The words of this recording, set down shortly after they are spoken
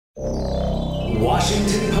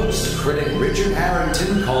Washington Post critic Richard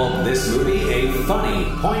Harrington called this movie a funny,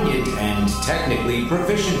 poignant, and technically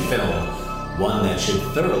proficient film. One that should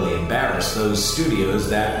thoroughly embarrass those studios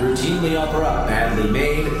that routinely offer up badly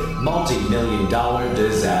made, multi-million-dollar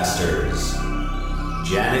disasters.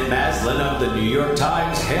 Janet Maslin of the New York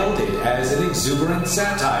Times hailed it as an exuberant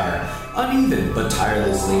satire, uneven but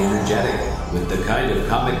tirelessly energetic, with the kind of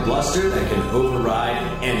comic bluster that can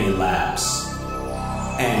override any lapse.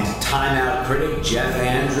 And Time Out critic Jeff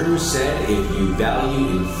Andrews said if you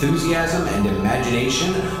value enthusiasm and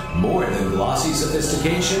imagination more than glossy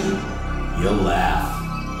sophistication, you'll laugh.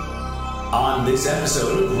 On this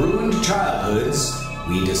episode of Ruined Childhoods,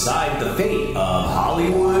 we decide the fate of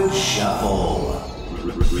Hollywood Shuffle.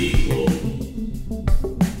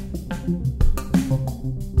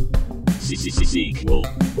 Sequel.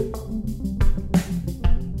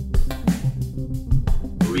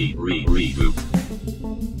 Reboot.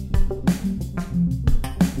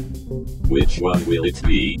 Which one will it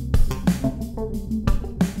be?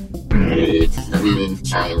 It's the Ruined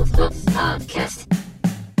Childhoods podcast.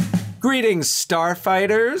 Greetings,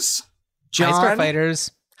 Starfighters. John. Hi,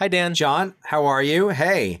 Starfighters. Hi, Dan. John, how are you?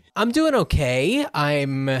 Hey. I'm doing okay.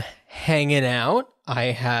 I'm hanging out. I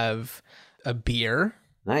have a beer.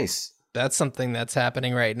 Nice. That's something that's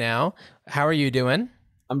happening right now. How are you doing?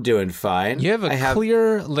 I'm doing fine. You have a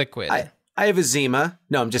clear liquid. I have a Zima.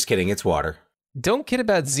 No, I'm just kidding. It's water. Don't kid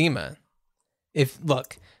about Zima.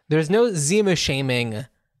 Look, there's no Zima shaming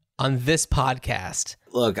on this podcast.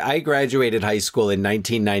 Look, I graduated high school in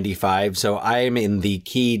 1995, so I'm in the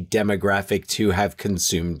key demographic to have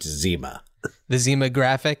consumed Zima. The Zima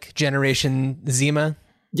graphic, Generation Zima?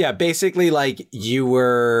 Yeah, basically like you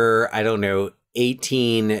were, I don't know,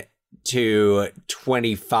 18 to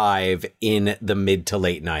 25 in the mid to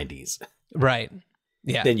late 90s. Right.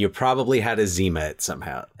 Yeah. Then you probably had a Zima at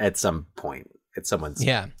some point at someone's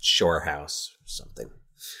shore house or something.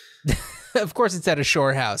 Of course it's at a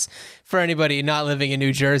shore house. For anybody not living in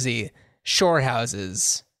New Jersey, shore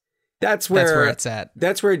houses. That's where it's at.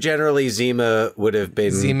 That's where generally Zima would have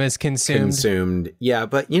been. Zima's consumed. Yeah,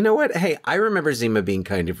 but you know what? Hey, I remember Zima being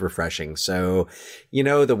kind of refreshing. So,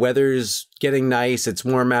 the weather's getting nice. It's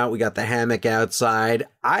warm out. We got the hammock outside.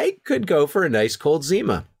 I could go for a nice cold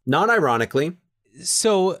Zima. Non-ironically.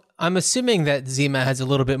 So I'm assuming that Zima has a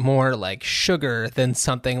little bit more like sugar than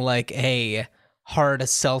something like a hard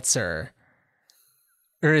seltzer.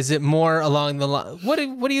 Or is it more along the line? What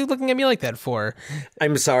are you looking at me like that for?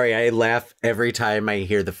 I'm sorry. I laugh every time I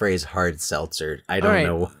hear the phrase hard seltzer. I don't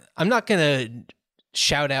know. I'm not going to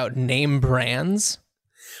shout out name brands.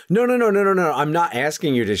 No. I'm not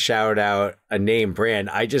asking you to shout out a name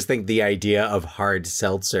brand. I just think the idea of hard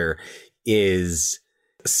seltzer is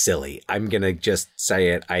silly. I'm going to just say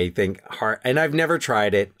it. I think hard, and I've never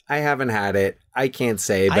tried it. I haven't had it. I can't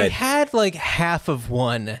say, but I had like half of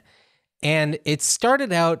one. And it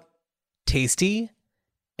started out tasty,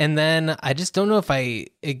 and then I just don't know if I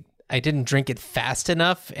didn't drink it fast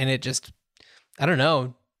enough, and it just, I don't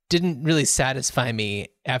know, didn't really satisfy me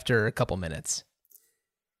after a couple minutes.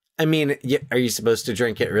 I mean, are you supposed to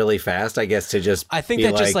drink it really fast? I guess to just I think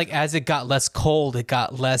that just like as it got less cold, it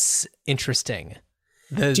got less interesting.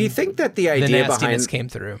 Do you think that the idea behind came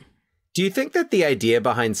through? Do you think that the idea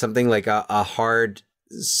behind something like a hard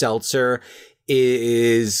seltzer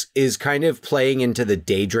is kind of playing into the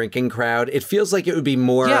day drinking crowd? It feels like it would be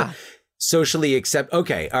more socially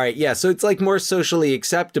okay, all right, yeah. So it's like more socially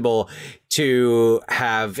acceptable to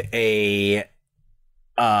have a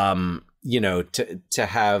to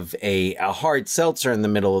have a hard seltzer in the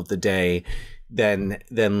middle of the day than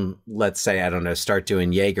let's say, I don't know, start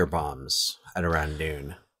doing Jaeger bombs at around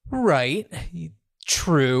noon. Right.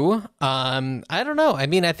 True. I don't know. I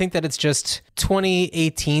mean, I think that it's just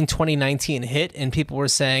 2018, 2019 hit, and people were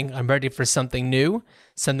saying, I'm ready for something new,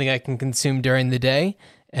 something I can consume during the day.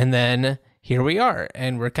 And then here we are,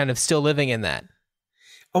 and we're kind of still living in that.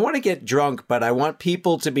 I want to get drunk, but I want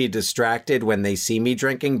people to be distracted when they see me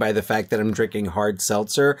drinking by the fact that I'm drinking hard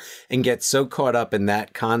seltzer and get so caught up in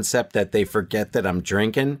that concept that they forget that I'm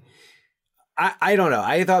drinking. I don't know.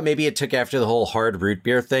 I thought maybe it took after the whole hard root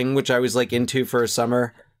beer thing, which I was like into for a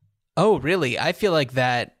summer. Oh, really? I feel like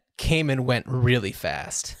that came and went really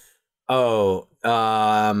fast. Oh,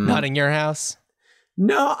 not in your house?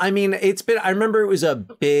 No, I mean, I remember it was a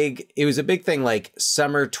big thing like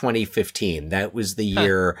summer 2015. That was the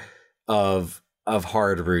year of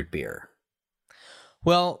hard root beer.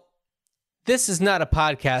 Well, this is not a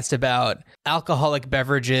podcast about alcoholic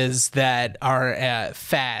beverages that are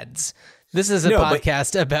fads. This is a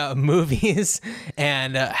podcast about movies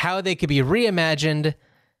and how they could be reimagined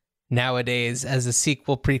nowadays as a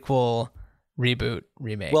sequel, prequel, reboot,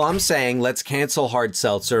 remake. Well, I'm saying let's cancel Hard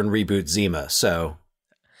Seltzer and reboot Zima. So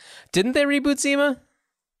didn't they reboot Zima?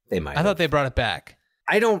 they might. I thought they brought it back.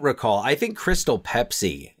 I don't recall. I think Crystal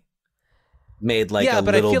Pepsi made like yeah, a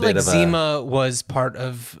but I little feel bit like of Zima was part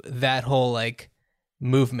of that whole like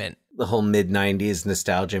movement. the whole mid-90s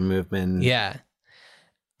nostalgia movement. Yeah.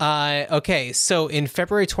 Okay, so in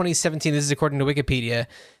February 2017, this is according to Wikipedia,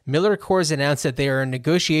 Miller Coors announced that they are in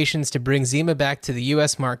negotiations to bring Zima back to the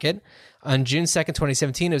U.S. market. On June 2nd,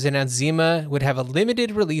 2017, it was announced Zima would have a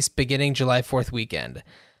limited release beginning July 4th weekend.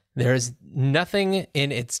 There is nothing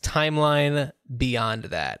in its timeline beyond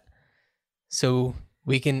that. So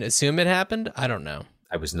we can assume it happened? I don't know.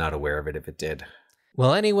 I was not aware of it if it did.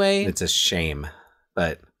 Well, anyway. It's a shame,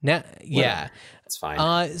 but Now, yeah. it's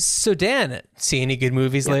fine. So Dan, see any good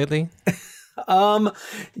movies lately? I'm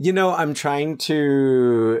trying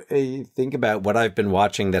to think about what I've been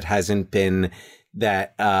watching that hasn't been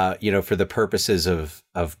that, for the purposes of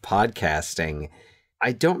podcasting.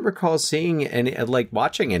 I don't recall seeing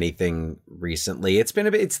watching anything recently. It's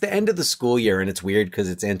the end of the school year, and it's weird because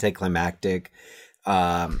it's anticlimactic.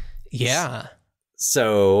 Yeah.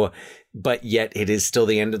 So, but yet it is still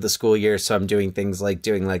the end of the school year. So I'm doing things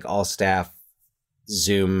like all staff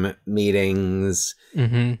Zoom meetings,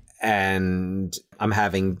 and I'm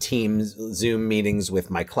having Teams Zoom meetings with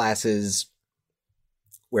my classes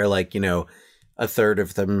where a third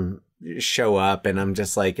of them show up, and I'm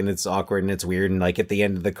just like, and it's awkward and it's weird. And like at the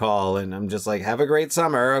end of the call, and I'm just like, have a great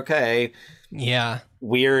summer. Okay. Yeah.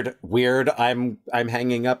 Weird. I'm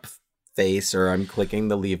hanging up face, or I'm clicking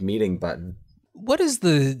the leave meeting button. What is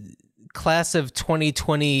the class of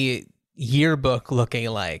 2020 yearbook looking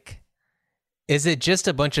like? Is it just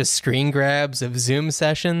a bunch of screen grabs of Zoom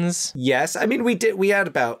sessions? Yes. I mean, we had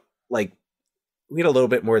about we had a little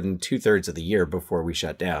bit more than 2/3 of the year before we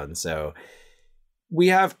shut down. So we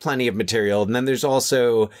have plenty of material. And then there's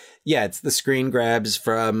also, it's the screen grabs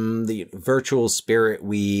from the virtual Spirit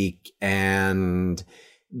Week, and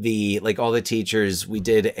all the teachers. We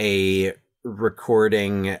did a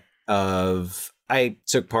recording I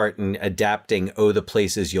took part in adapting Oh, the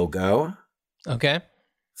Places You'll Go. Okay.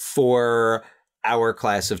 For our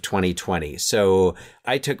class of 2020. So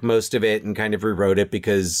I took most of it and kind of rewrote it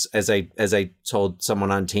because as I told someone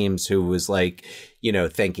on Teams who was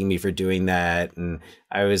thanking me for doing that, and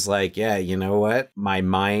I was like, yeah, you know what? My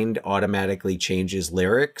mind automatically changes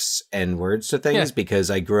lyrics and words to things because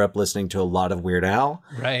I grew up listening to a lot of Weird Al.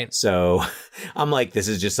 Right. So I'm like, this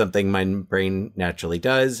is just something my brain naturally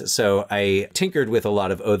does. So I tinkered with a lot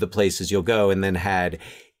of Oh, the Places You'll Go, and then had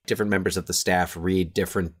different members of the staff read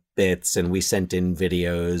different bits, and we sent in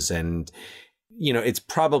videos, and it's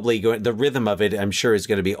probably the rhythm of it, I'm sure, is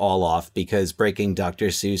going to be all off because breaking Dr.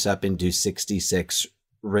 Seuss up into 66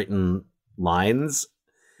 written lines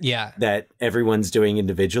that everyone's doing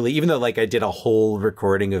individually, even though I did a whole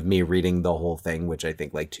recording of me reading the whole thing, which I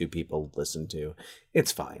think 2 people listened to.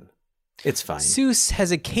 It's fine. Seuss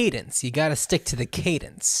has a cadence. You got to stick to the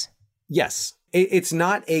cadence. Yes. It's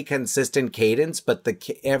not a consistent cadence, but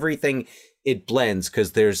everything, it blends,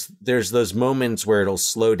 because there's those moments where it'll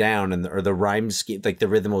slow down or the rhyme scheme, the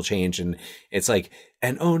rhythm will change, and it's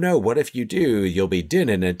and oh no, what if you do? You'll be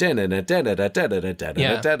it's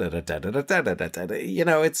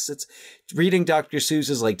reading Dr. Seuss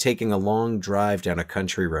is like taking a long drive down a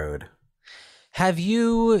country road. Have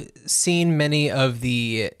you seen many of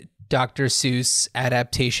the Dr. Seuss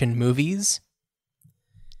adaptation movies?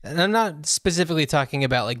 And I'm not specifically talking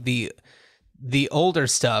about the older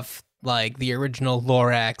stuff, like the original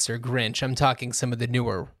Lorax or Grinch. I'm talking some of the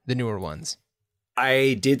newer ones.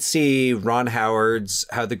 I did see Ron Howard's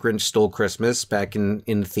How the Grinch Stole Christmas back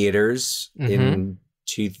in theaters in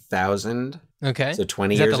 2000. Okay. So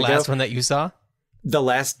 20 years ago. Is that the last one that you saw? The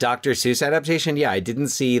last Dr. Seuss adaptation? Yeah, I didn't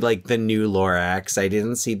see the new Lorax. I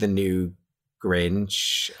didn't see the new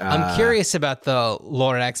Grinch. I'm curious about the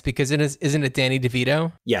Lorax because isn't it Danny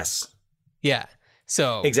DeVito? Yes. Yeah.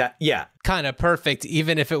 So exactly. Yeah. Kind of perfect,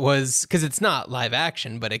 even if it was, because it's not live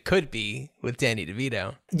action, but it could be with Danny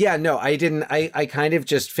DeVito. Yeah. No, I didn't. I kind of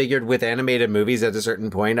just figured with animated movies at a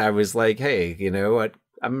certain point, I was like, hey, you know what?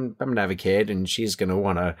 I'm gonna have a kid, and she's gonna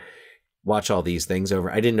want to watch all these things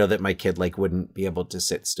over. I didn't know that my kid wouldn't be able to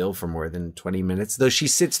sit still for more than 20 minutes, though she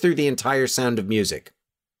sits through the entire Sound of Music.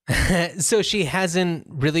 So she hasn't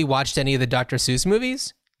really watched any of the Dr. Seuss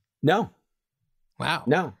movies? No. Wow.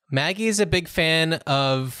 No. Maggie's a big fan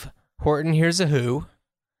of Horton Hears a Who.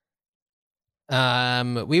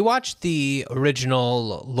 We watched the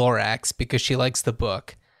original Lorax because she likes the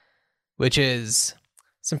book, which is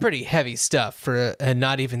some pretty heavy stuff for a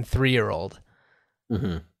not even 3-year-old.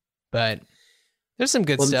 Mm-hmm. But there's some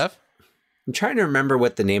good stuff. I'm trying to remember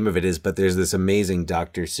what the name of it is, but there's this amazing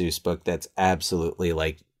Dr. Seuss book that's absolutely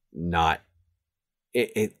like not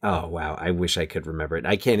it. Oh, wow. I wish I could remember it.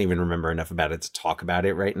 I can't even remember enough about it to talk about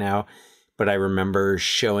it right now. But I remember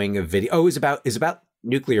showing a video. Oh, it's about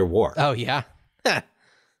nuclear war. Oh, yeah.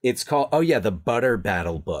 It's called, the Butter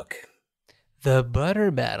Battle Book. The Butter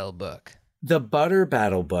Battle Book. The Butter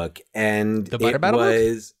Battle Book. And the Butter Battle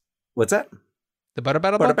Book? What's that? The Butter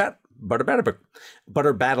Battle Book?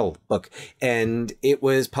 Butter Battle Book. And it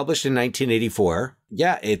was published in 1984.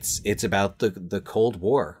 Yeah, it's about the Cold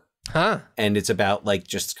War. Huh. And it's about like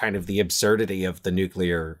just kind of the absurdity of the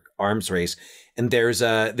nuclear arms race. And there was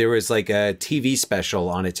like a TV special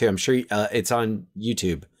on it too. I'm sure it's on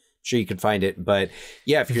YouTube. I'm sure you can find it. But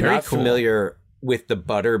yeah, if you're not familiar with the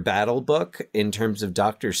Butter Battle Book in terms of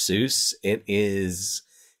Dr. Seuss, it is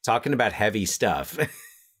talking about heavy stuff.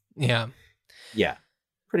 Yeah. Yeah.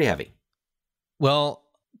 Pretty heavy. Well,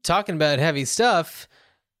 talking about heavy stuff,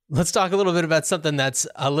 let's talk a little bit about something that's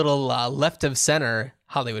a little left of center,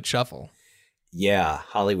 Hollywood Shuffle. Yeah,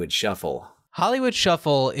 Hollywood Shuffle. Hollywood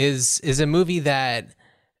Shuffle is a movie that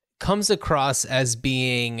comes across as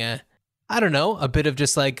being, I don't know, a bit of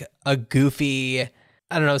just like a goofy, I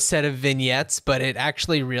don't know, set of vignettes, but it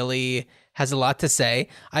actually really has a lot to say.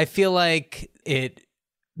 I feel like it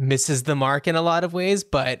misses the mark in a lot of ways,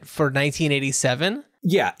 but for 1987,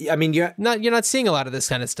 yeah, I mean, you're not seeing a lot of this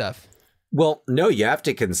kind of stuff. Well, no, you have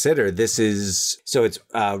to consider it's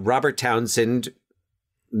Robert Townsend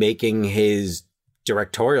making his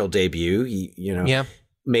directorial debut. He,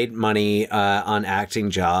 made money on acting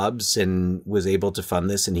jobs and was able to fund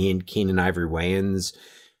this. And he and Keenen Ivory Wayans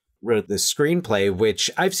wrote the screenplay, which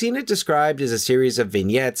I've seen it described as a series of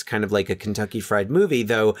vignettes, kind of like a Kentucky Fried Movie,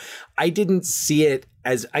 though I didn't see it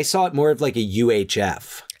I saw it more of like a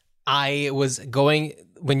UHF.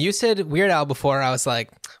 When you said Weird Al before, I was like,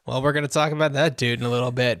 well, we're going to talk about that dude in a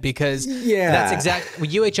little bit, because that's exactly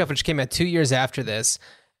UHF, which came out 2 years after this.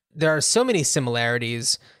 There are so many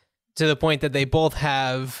similarities to the point that they both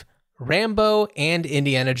have Rambo and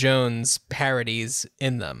Indiana Jones parodies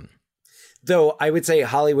in them. Though I would say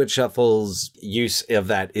Hollywood Shuffle's use of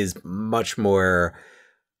that is much more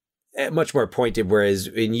pointed, whereas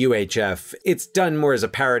in UHF, it's done more as a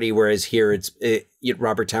parody, whereas here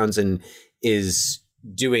Robert Townsend is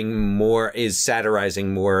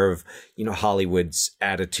satirizing more of, Hollywood's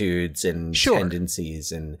attitudes and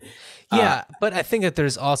tendencies and but I think that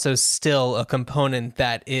there's also still a component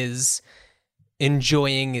that is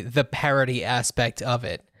enjoying the parody aspect of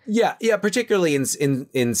it. Yeah, particularly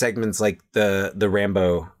in segments like the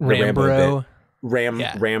Rambro.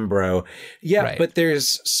 Yeah, right. But there are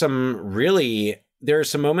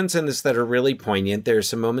some moments in this that are really poignant. There are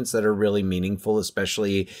some moments that are really meaningful,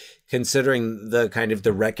 especially considering the kind of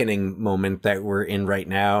the reckoning moment that we're in right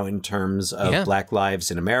now in terms of Black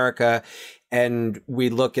lives in America. And we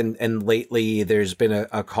look and lately there's been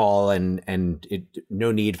a call and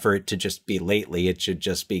no need for it to just be lately. It should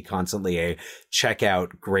just be constantly a check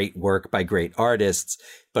out great work by great artists,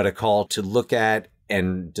 but a call to look at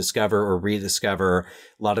and discover or rediscover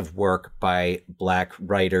a lot of work by Black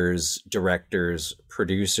writers, directors,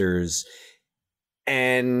 producers.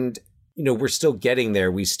 And, we're still getting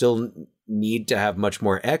there. We still need to have much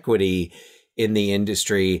more equity in the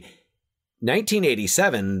industry.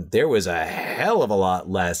 1987, there was a hell of a lot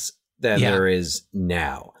less than there is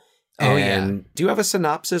now. Do you have a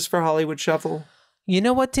synopsis for Hollywood Shuffle? You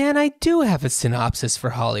know what, Dan? I do have a synopsis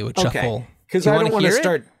for Hollywood Shuffle. Because I don't want to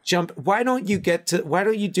start Why don't you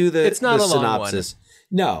do the synopsis?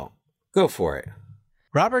 No, go for it.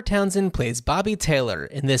 Robert Townsend plays Bobby Taylor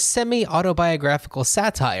in this semi-autobiographical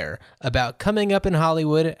satire about coming up in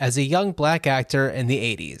Hollywood as a young Black actor in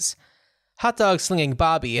the 80s. Hot dog slinging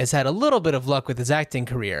Bobby has had a little bit of luck with his acting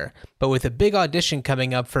career, but with a big audition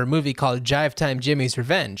coming up for a movie called Jive Time Jimmy's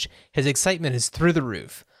Revenge, his excitement is through the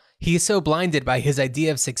roof. He is so blinded by his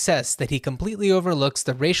idea of success that he completely overlooks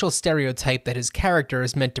the racial stereotype that his character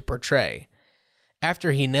is meant to portray.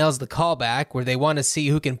 After he nails the callback where they want to see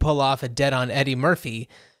who can pull off a dead-on Eddie Murphy,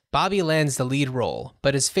 Bobby lands the lead role,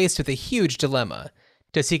 but is faced with a huge dilemma.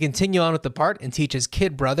 Does he continue on with the part and teach his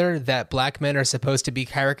kid brother that Black men are supposed to be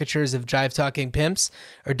caricatures of jive-talking pimps,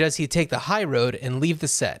 or does he take the high road and leave the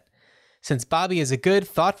set? Since Bobby is a good,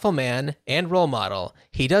 thoughtful man and role model,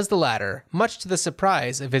 he does the latter, much to the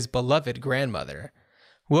surprise of his beloved grandmother.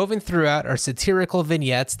 Woven throughout are satirical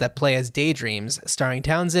vignettes that play as daydreams, starring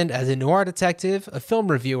Townsend as a noir detective, a film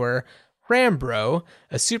reviewer, Rambro,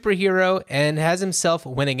 a superhero, and has himself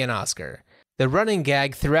winning an Oscar. The running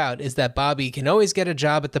gag throughout is that Bobby can always get a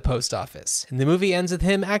job at the post office, and the movie ends with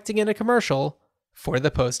him acting in a commercial for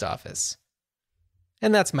the post office.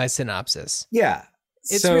 And that's my synopsis. Yeah.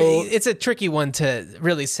 It's a tricky one to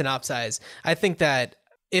really synopsize. I think that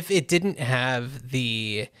if it didn't have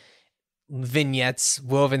the vignettes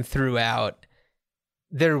woven throughout,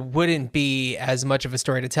 there wouldn't be as much of a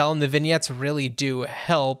story to tell. And the vignettes really do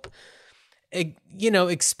help,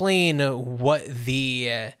 explain what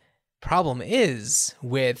the problem is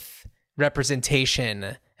with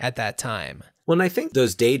representation at that time. Well, and I think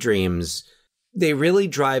those daydreams, they really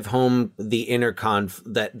drive home the inner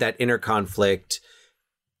that inner conflict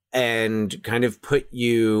and kind of put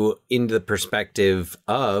you into the perspective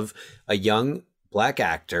of a young Black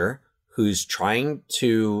actor who's trying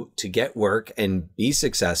to get work and be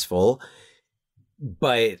successful,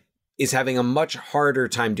 but is having a much harder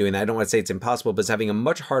time doing that. I don't want to say it's impossible, but is having a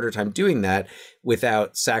much harder time doing that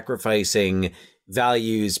without sacrificing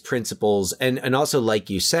values, principles, and also, like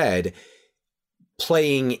you said,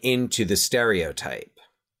 playing into the stereotype.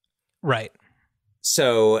 Right.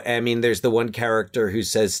 So, I mean, there's the one character who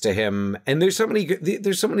says to him, and there's so many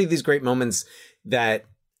of these great moments that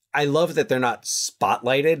I love that they're not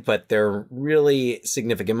spotlighted, but they're really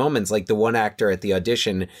significant moments. Like the one actor at the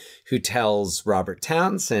audition who tells Robert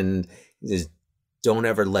Townsend, don't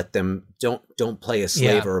ever let them, don't play a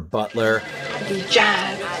slave or a butler. You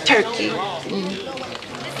jive, turkey.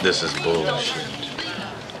 This is bullshit.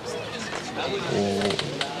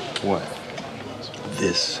 What?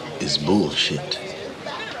 This is bullshit.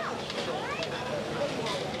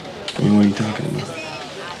 I mean, what are you talking about?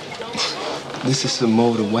 This is some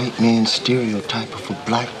more the white man stereotype of a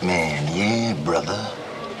black man, yeah, brother.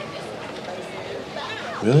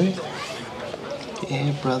 Really?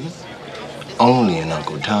 Yeah, brother. Only an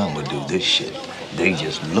Uncle Tom would do this shit. They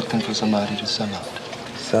just looking for somebody to sell out.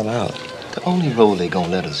 Sell out? The only role they gonna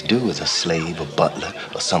let us do is a slave, a butler,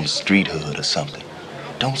 or some street hood or something.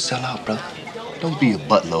 Don't sell out, brother. Don't be a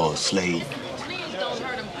butler or a slave.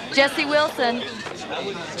 Jesse Wilson.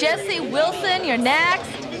 Jesse Wilson, you're next.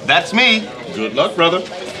 That's me. Good luck, brother.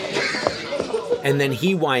 And then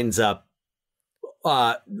he winds up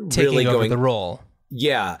taking really over going the role.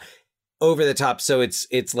 Yeah, over the top. So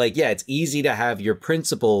it's like, yeah, it's easy to have your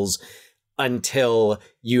principles until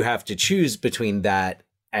you have to choose between that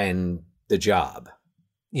and the job.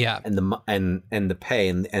 Yeah. And the pay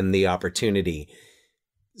and the opportunity.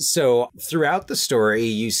 So throughout the story,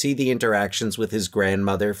 you see the interactions with his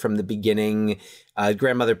grandmother from the beginning.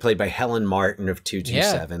 Grandmother played by Helen Martin of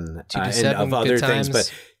 227, and of other things.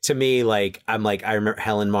 But to me, I remember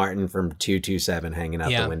Helen Martin from 227 hanging out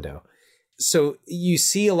the window. So you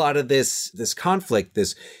see a lot of this conflict,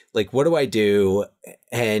 this like, what do I do?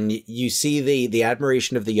 And you see the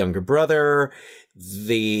admiration of the younger brother,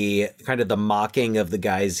 the kind of the mocking of the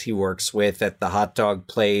guys he works with at the hot dog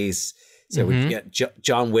place. So we get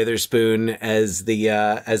John Witherspoon as the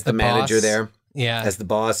manager boss. there, as the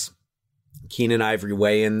boss. Keenan Ivory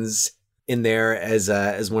Wayans in there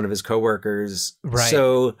as one of his coworkers. Right.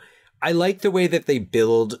 So I like the way that they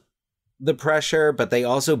build the pressure, but they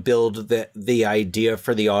also build the idea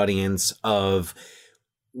for the audience of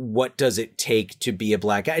what does it take to be a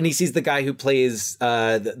black guy. And he sees the guy who plays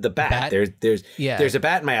the bat. There's a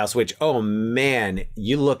bat in my house, which, oh man,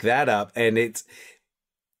 you look that up and it's.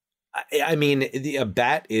 I mean, a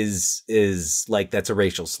bat is like, that's a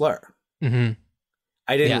racial slur. Mm-hmm.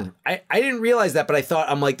 I didn't realize that, but I thought,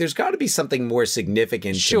 I'm like, there's got to be something more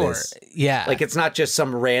significant to this. Yeah. Like, it's not just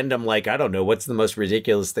some random, like, I don't know, what's the most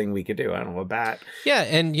ridiculous thing we could do? I don't know, a bat. Yeah,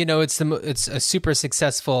 and it's a super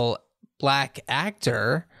successful black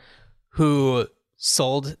actor who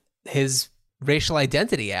sold his racial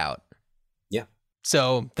identity out. Yeah.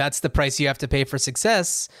 So that's the price you have to pay for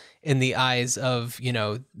success in the eyes of,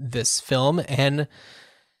 this film, and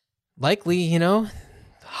likely,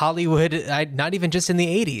 Hollywood, not even just in the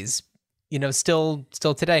 80s,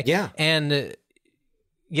 still today. Yeah. And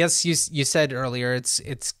yes, you said earlier,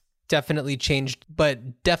 it's definitely changed,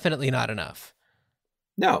 but definitely not enough.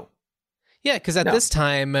 No. Yeah, because at this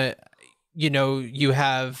time, you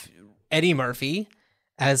have Eddie Murphy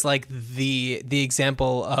as like the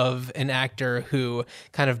example of an actor who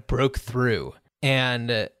kind of broke through.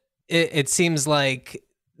 And it seems like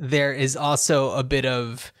there is also a bit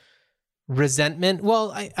of resentment.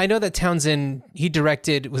 Well, I know that Townsend, he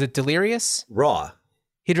directed, was it Delirious? Raw.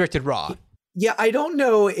 He directed Raw. Yeah, I don't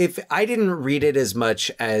know if I didn't read it as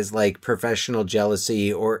much as like professional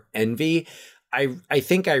jealousy or envy. I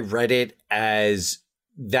think I read it as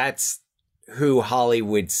that's who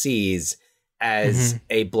Hollywood sees as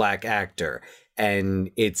a black actor.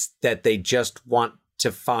 And it's that they just want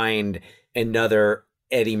to find another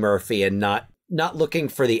Eddie Murphy and not not looking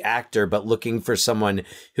for the actor, but looking for someone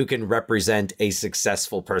who can represent a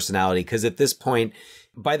successful personality. Because at this point,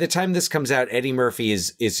 by the time this comes out, Eddie Murphy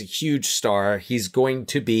is a huge star. He's going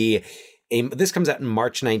to be this comes out in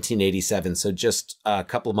March 1987, so just a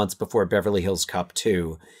couple of months before Beverly Hills Cop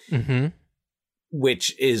 2,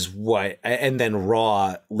 which is and then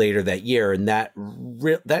Raw later that year, and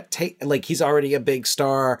he's already a big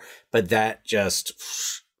star, but that just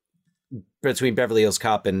between Beverly Hills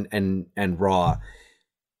Cop and Raw,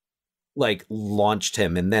 like, launched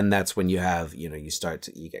him, and then that's when you have you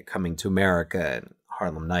get Coming to America and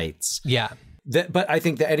Harlem Nights. Yeah. But I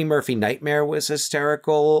think the Eddie Murphy Nightmare was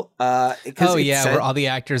hysterical. Where all the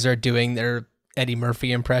actors are doing their Eddie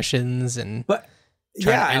Murphy impressions and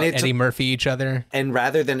trying to out Eddie Murphy each other. And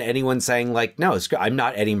rather than anyone saying like, no, I'm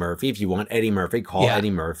not Eddie Murphy. If you want Eddie Murphy, call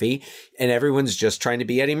Eddie Murphy. And everyone's just trying to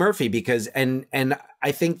be Eddie Murphy because and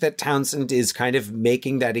I think that Townsend is kind of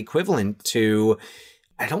making that equivalent to,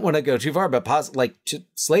 I don't want to go too far, but to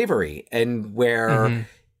slavery, and where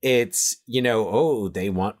it's, they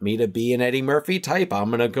want me to be an Eddie Murphy type. I'm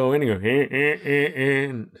going to go in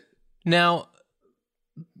and go. Now,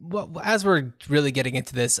 as we're really getting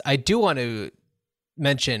into this, I do want to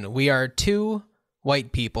mention we are two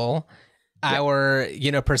white people. Yep. Our,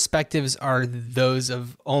 perspectives are those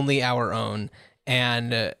of only our own.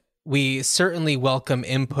 And we certainly welcome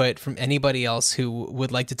input from anybody else who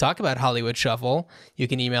would like to talk about Hollywood Shuffle. You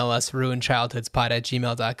can email us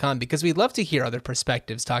ruinchildhoodspot@gmail.com because we'd love to hear other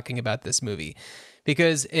perspectives talking about this movie.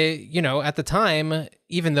 Because, at the time,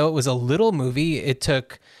 even though it was a little movie, it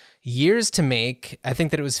took years to make. I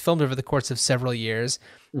think that it was filmed over the course of several years.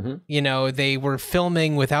 They were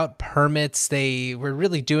filming without permits. They were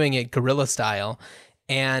really doing it guerrilla style.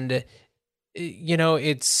 And,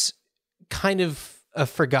 it's kind of a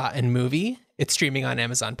forgotten movie. It's streaming on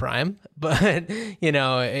Amazon Prime, but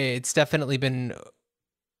it's definitely been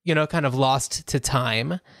kind of lost to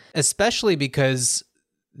time, especially because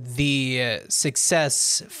the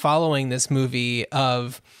success following this movie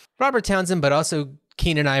of Robert Townsend, but also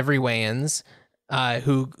Keenen Ivory Wayans,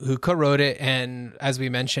 who co-wrote it, and as we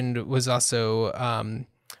mentioned was also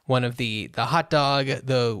one of the hot dog,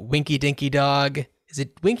 the Winky Dinky dog. Is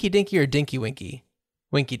it Winky Dinky or Dinky Winky?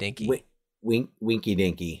 Winky Dinky. Winky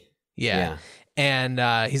Dinky. Yeah.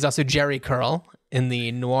 And he's also Jerry Curl in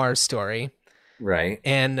the Noir story. Right.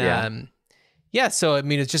 And so I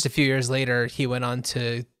mean, it's just a few years later he went on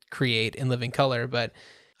to create In Living Color. But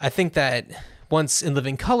I think that once In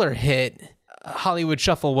Living Color hit, Hollywood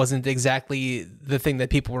Shuffle wasn't exactly the thing that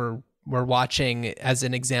people were watching as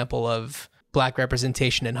an example of Black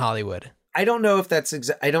representation in Hollywood. I don't know if that's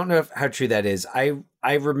I don't know how true that is. I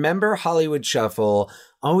remember Hollywood Shuffle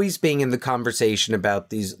always being in the conversation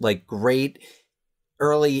about these like great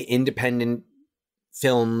early independent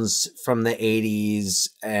films from the 80s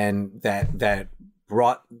and that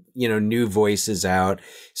brought, new voices out.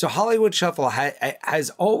 So Hollywood Shuffle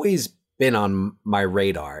has always been on my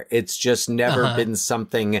radar. It's just never been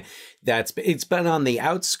something it's been on the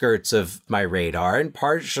outskirts of my radar, and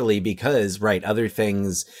partially because other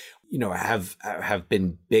things have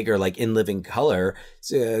been bigger, like In Living Color.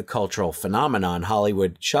 It's a cultural phenomenon.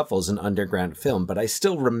 Hollywood Shuffle's an underground film, but I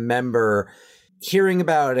still remember hearing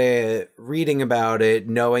about it, reading about it,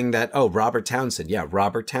 knowing that, Robert Townsend,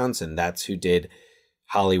 that's who did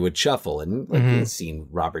Hollywood Shuffle, and you've seen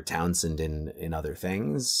Robert Townsend in other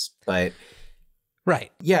things, but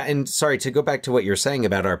right. Yeah. And sorry to go back to what you're saying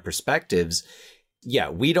about our perspectives. Yeah.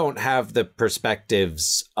 We don't have the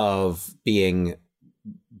perspectives of being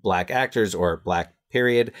Black actors or Black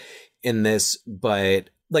period in this, but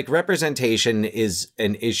like representation is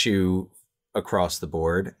an issue across the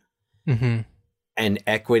board. And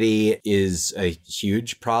equity is a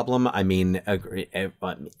huge problem. I mean,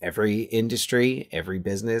 every industry, every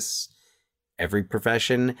business, every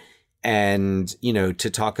profession. And, to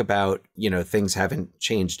talk about, things haven't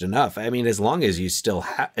changed enough. I mean, as long as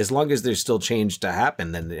there's still change to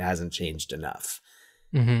happen, then it hasn't changed enough.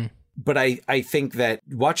 But I think that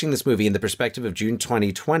watching this movie in the perspective of June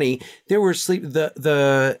 2020, there were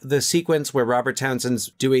the sequence where Robert Townsend's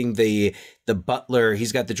doing the butler.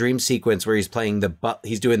 He's got the dream sequence where he's playing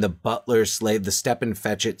he's doing the butler slave, the step and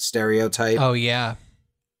fetch it stereotype. Oh yeah,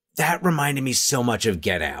 that reminded me so much of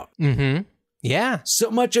Get Out. Yeah,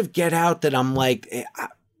 so much of Get Out that I'm like,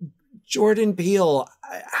 Jordan Peele.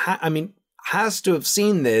 I mean, has to have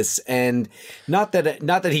seen this, and not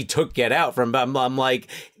that he took Get Out from, but I'm like,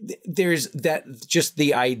 there's that, just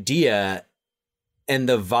the idea and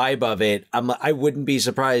the vibe of it. I wouldn't be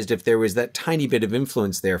surprised if there was that tiny bit of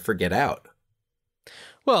influence there for Get Out.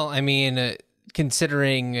 Well, I mean,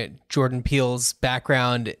 considering Jordan Peele's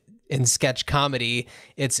background in sketch comedy,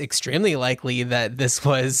 it's extremely likely that this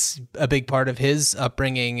was a big part of his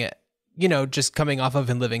upbringing, you know, just coming off of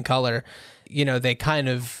In Living Color. You know, they kind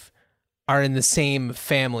of are in the same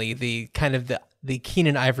family, the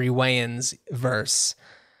Keenen Ivory Wayans verse.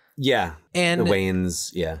 Yeah. And the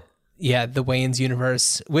Wayans, yeah. Yeah, the Wayans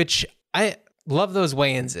universe, which I love those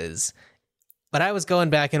Wayanses. But I was going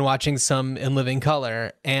back and watching some In Living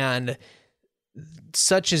Color, and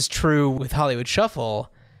such is true with Hollywood Shuffle,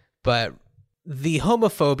 but the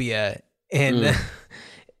homophobia and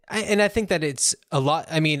I think that it's a lot.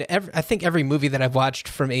 I mean, I think every movie that I've watched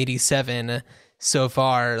from 87 so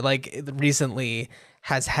far, like recently,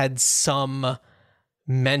 has had some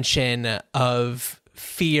mention of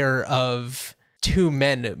fear of two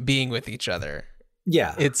men being with each other.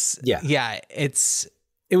 Yeah. It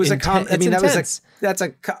was a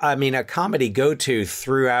comedy go-to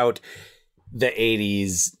throughout the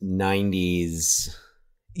 80s, 90s.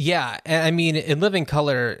 Yeah. And I mean, In Living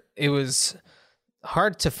Color, it was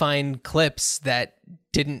hard to find clips that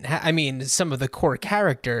didn't I mean, some of the core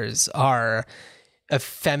characters are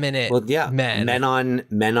effeminate men.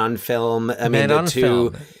 Men on film.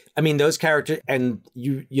 I mean, those characters, and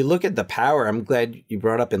you look at the power. I'm glad you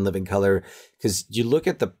brought up In Living Color, because you look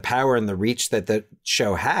at the power and the reach that the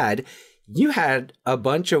show had. You had a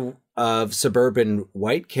bunch of suburban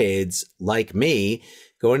white kids like me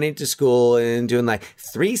going into school and doing like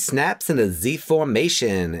 3 snaps in a Z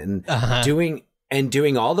formation and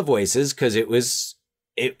doing all the voices, because you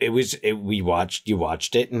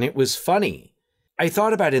watched it and it was funny. I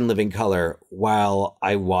thought about In Living Color while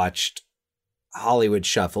I watched Hollywood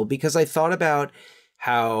Shuffle, because I thought about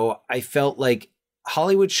how I felt like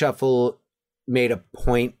Hollywood Shuffle made a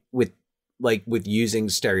point with using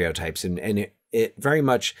stereotypes, and it very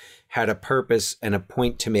much had a purpose and a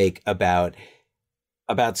point to make about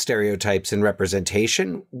stereotypes and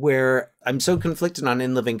representation, where I'm so conflicted on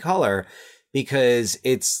In Living Color, because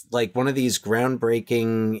it's like one of these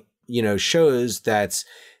groundbreaking, you know, shows that's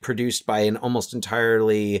produced by an almost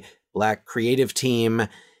entirely Black creative team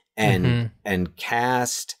and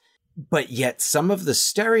cast, but yet some of the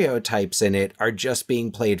stereotypes in it are just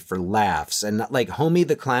being played for laughs. And like Homie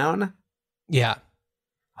the Clown. Yeah.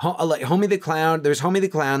 Like Homie the Clown. There's Homie the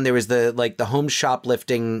Clown. There was the Home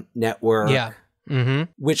Shoplifting Network. Yeah.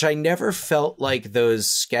 Which I never felt like those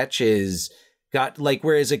sketches got, like,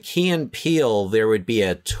 whereas a Key and Peele, there would be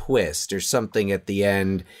a twist or something at the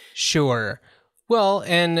end. Sure. Well,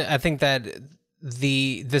 and I think that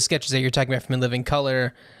the sketches that you're talking about from In Living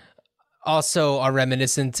Color also are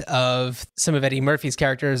reminiscent of some of Eddie Murphy's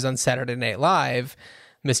characters on Saturday Night Live,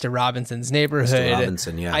 Mr. Robinson's Neighborhood. Mr.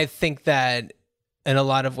 Robinson, yeah. I think that in a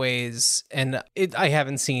lot of ways, and I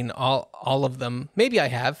haven't seen all of them. Maybe I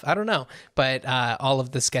have, I don't know. But all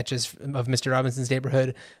of the sketches of Mr. Robinson's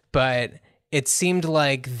Neighborhood. But it seemed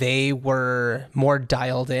like they were more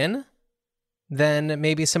dialed in than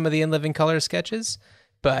maybe some of the In Living Color sketches.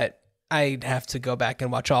 But I'd have to go back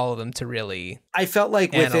and watch all of them to really I felt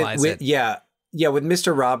like with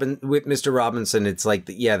Mr. Robinson, it's like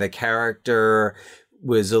the character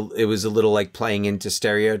was a little like playing into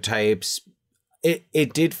stereotypes.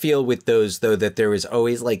 It did feel with those, though, that there was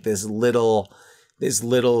always like this little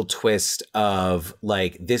twist of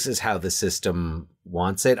like, this is how the system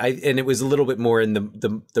wants it. And it was a little bit more in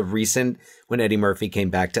the recent, when Eddie Murphy came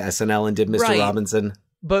back to SNL and did Mr. Robinson.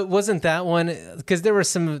 But wasn't that one, because there were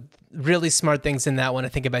some really smart things in that one. I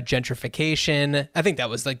think about gentrification. I think that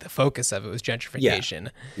was like the focus of it, was gentrification.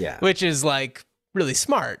 Yeah. Which is like really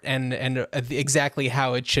smart and exactly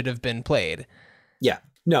how it should have been played. Yeah.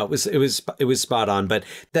 No, it was spot on. But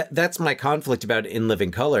that's my conflict about In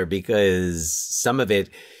Living Color, because some of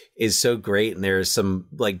it is so great, and there's some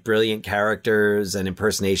like brilliant characters and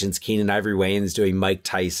impersonations. Keenen Ivory Wayans doing Mike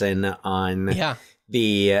Tyson on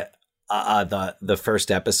the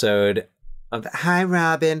first episode of Hi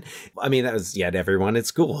Robin. I mean, that was everyone at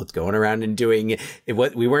school. It's going around and doing it.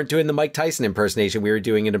 We weren't doing the Mike Tyson impersonation. We were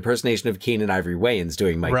doing an impersonation of Keenen Ivory Wayans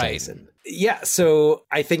doing Mike Tyson. Yeah, so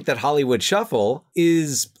I think that Hollywood Shuffle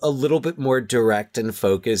is a little bit more direct and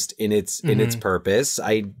focused in its purpose.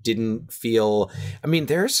 I didn't feel. I mean,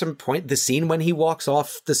 there's some point. The scene when he walks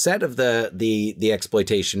off the set of the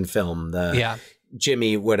exploitation film,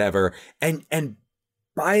 Jimmy whatever, and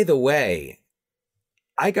by the way,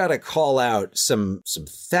 I gotta call out some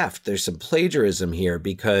theft. There's some plagiarism here,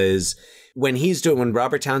 because when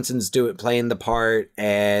Robert Townsend's playing the part,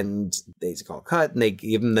 and they call cut and they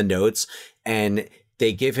give him the notes, and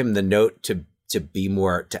they give him the note to be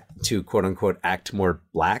more to quote unquote act more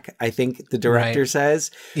Black, I think the director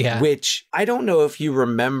says. Yeah. Which I don't know if you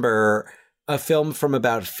remember a film from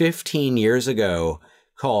about 15 years ago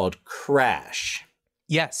called Crash,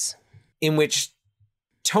 Yes. in which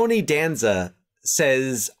Tony Danza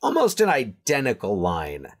says almost an identical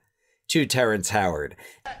line to Terrence Howard.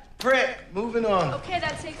 Fred, moving on. Okay,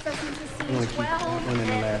 that takes us into wanna scene keep 12. one in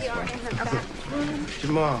the And last we are one. in her bathroom.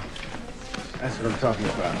 Jamal, that's what I'm talking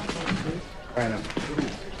about. Right up.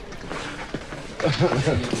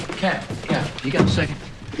 Cap, you got a second?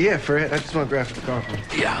 Yeah, Fred, I just want to grab some coffee.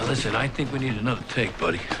 Yeah, listen, I think we need another take,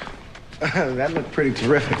 buddy. That looked pretty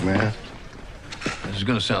terrific, man. This is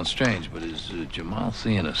gonna sound strange, but is Jamal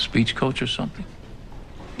seeing a speech coach or something?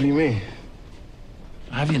 What do you mean?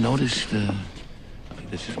 Have you noticed,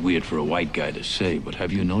 this is weird for a white guy to say, but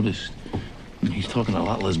have you noticed he's talking a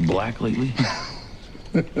lot less black lately?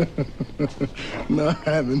 No, I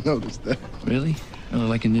haven't noticed that. Really?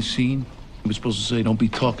 Like in this scene, he was supposed to say, don't be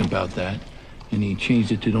talking about that, and he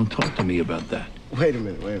changed it to don't talk to me about that. Wait a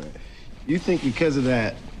minute. You think because of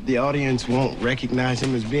that, the audience won't recognize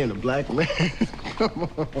him as being a black man? Come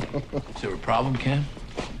on. Is there a problem, Cam?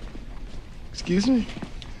 Excuse me?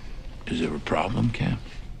 Is there a problem, Cam?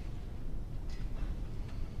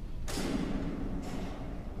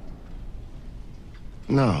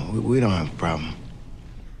 No, we don't have a problem.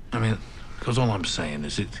 I mean, because all I'm saying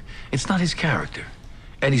is it's not his character.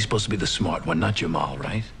 Eddie's supposed to be the smart one, not Jamal,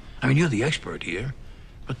 right? I mean, you're the expert here,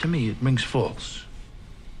 but to me, it rings false.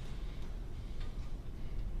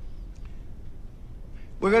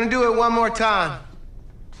 We're gonna do it one more time.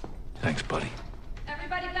 Thanks, buddy.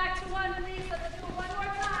 Everybody back to one, please. Let's do it one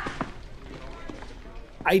more time.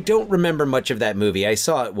 I don't remember much of that movie. I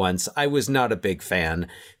saw it once. I was not a big fan,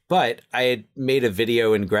 but I had made a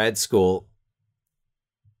video in grad school.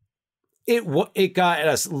 It got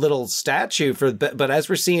a little statue but as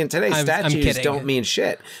we're seeing today, I'm statues kidding. don't mean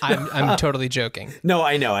shit. I'm totally joking. No,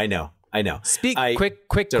 I know. Quick.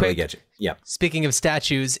 Get you. Yeah. Speaking of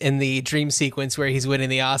statues, in the dream sequence where he's winning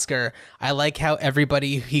the Oscar, I like how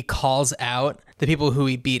everybody he calls out, the people who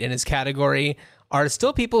he beat in his category, are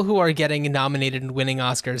still people who are getting nominated and winning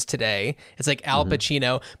Oscars today. It's like Al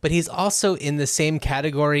Pacino, but he's also in the same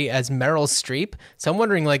category as Meryl Streep. So I'm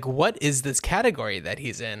wondering, like, what is this category that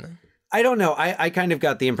he's in? I don't know. I kind of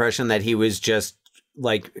got the impression that he was just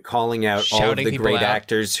like calling out all of Shouting the people great out.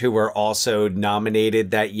 actors who were also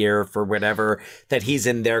nominated that year for whatever, that he's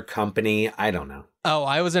in their company. I don't know. Oh,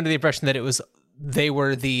 I was under the impression that they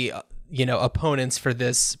were the opponents for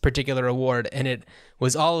this particular award, and it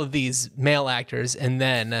was all of these male actors and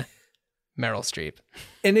then Meryl Streep.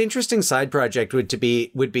 An interesting side project would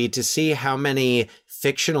be to see how many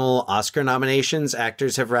fictional Oscar nominations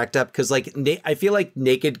actors have racked up, because like I feel like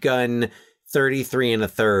Naked Gun 33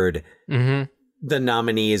 1/3. Mm-hmm. The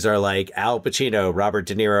nominees are like Al Pacino, Robert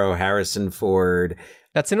De Niro, Harrison Ford.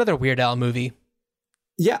 That's another Weird Al movie.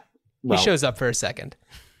 Yeah. Well, He shows up for a second.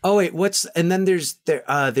 oh wait, and then there's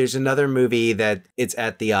another movie that it's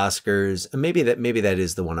at the Oscars. Maybe that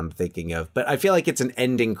is the one I'm thinking of, but I feel like it's an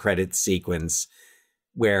ending credits sequence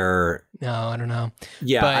where No, I don't know.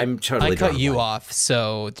 yeah, But I'm totally I cut drawing a you blank. off.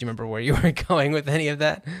 So do you remember where you were going with any of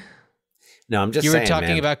that? No, I'm just You saying, were talking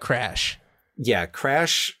man. about Crash. Yeah,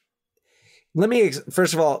 Crash. Let me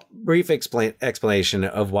first of all, brief explanation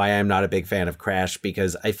of why I'm not a big fan of Crash,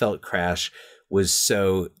 because I felt Crash was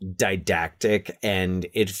so didactic and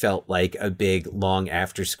it felt like a big long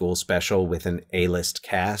after school special with an A-list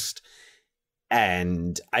cast.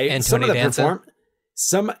 And some Tony of the Danza?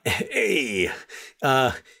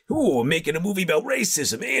 making a movie about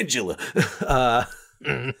racism, Angela.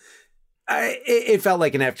 It felt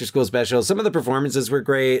like an after school special. Some of the performances were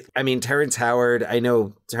great. I mean, Terrence Howard, I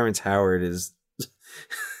know Terrence Howard is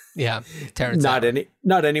Yeah, Terrence not Howard.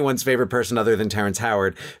 not anyone's favorite person other than Terrence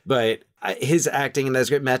Howard, but his acting and that's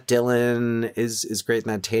great. Matt Dillon is great in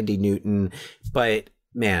that. Tandy Newton, but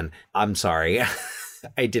man, I'm sorry,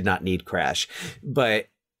 I did not need Crash, but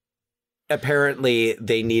apparently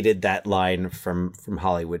they needed that line from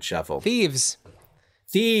Hollywood Shuffle. Thieves.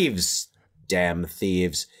 Damn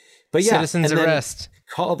thieves. But yeah, Citizens and then arrest.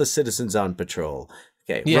 Call the citizens on patrol.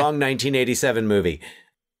 Okay, Yeah. wrong 1987 movie.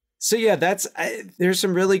 So yeah, there's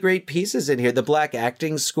some really great pieces in here. The Black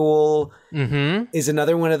Acting School is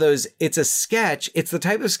another one of those. It's a sketch. It's the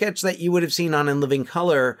type of sketch that you would have seen on In Living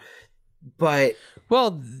Color, but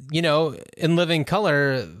Well, In Living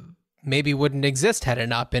Color maybe wouldn't exist had it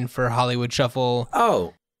not been for Hollywood Shuffle.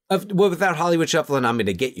 without Hollywood Shuffle and I'm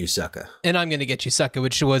Gonna Get You, Sucker. And I'm Gonna Get You, Sucker,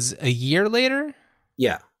 which was a year later.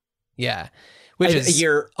 Yeah. Yeah, which is a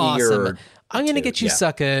year awesome. I'm Gonna two, Get You, yeah.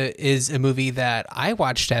 Sucker is a movie that I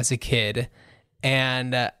watched as a kid,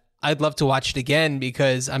 and I'd love to watch it again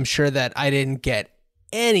because I'm sure that I didn't get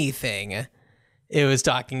anything it was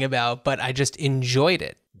talking about, but I just enjoyed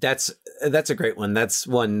it. That's a great one. That's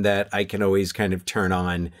one that I can always kind of turn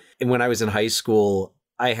on. And when I was in high school,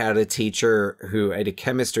 I had a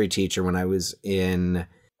chemistry teacher when I was in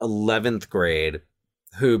 11th grade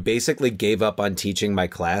who basically gave up on teaching my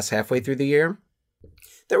class halfway through the year.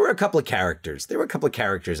 There were a couple of characters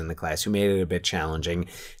in the class who made it a bit challenging.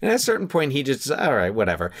 And at a certain point, he just, all right,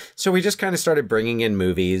 whatever. So we just kind of started bringing in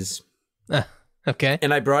movies. Okay.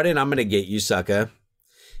 And I brought in I'm Gonna Get You, Sucker.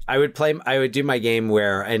 I would do my game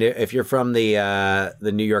where, and if you're from the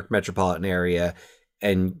New York metropolitan area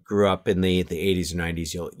and grew up in the 80s or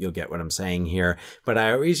 90s, you'll get what I'm saying here. But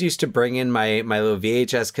I always used to bring in my little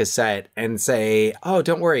VHS cassette and say, oh,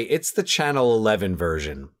 don't worry, it's the Channel 11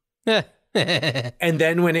 version. And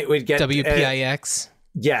then when it would get WPIX.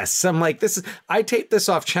 Yes, I'm like, I taped this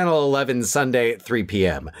off Channel 11 Sunday at 3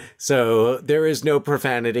 p.m. So there is no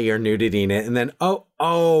profanity or nudity in it. And then,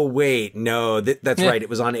 oh, wait, no, that's right. It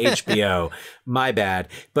was on HBO. My bad.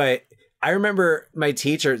 But I remember my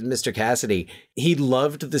teacher, Mr. Cassidy, he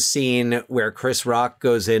loved the scene where Chris Rock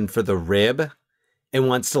goes in for the rib and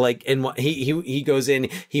wants to he goes in,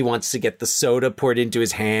 he wants to get the soda poured into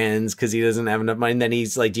his hands because he doesn't have enough money. And then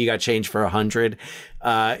he's like, do you got change for 100?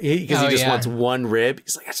 Because he just wants one rib.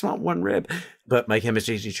 He's like, I just want one rib. But my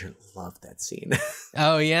chemistry teacher loved that scene.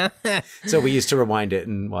 Oh, yeah? So we used to rewind it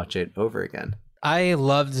and watch it over again. I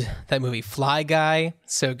loved that movie, Fly Guy.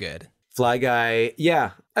 So good. Fly Guy.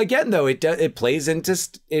 Yeah. Again, though, it plays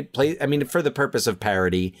I mean, for the purpose of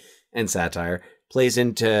parody and satire, plays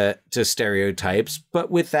into stereotypes,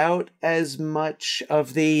 but without as much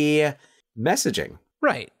of the messaging.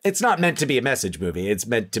 Right. It's not meant to be a message movie. It's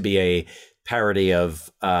meant to be a parody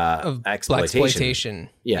of exploitation.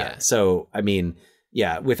 Yeah. So, I mean,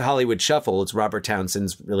 yeah, with Hollywood Shuffle, it's Robert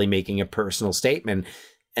Townsend's really making a personal statement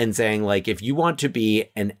and saying, like, if you want to be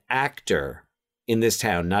an actor in this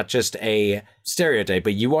town, not just a stereotype,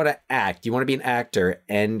 but you want to act, you want to be an actor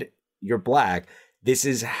and you're Black, this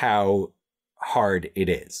is how hard it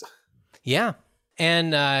is. Yeah.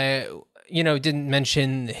 And didn't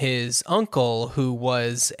mention his uncle, who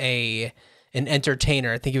was an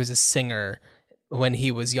entertainer. I think he was a singer when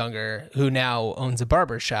he was younger, who now owns a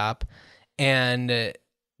barbershop. And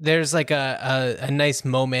there's like a nice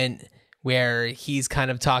moment where he's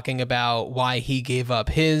kind of talking about why he gave up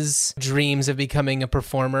his dreams of becoming a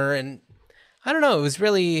performer. And I don't know, it was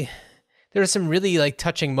really, there were some really like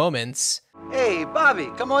touching moments. Hey, Bobby,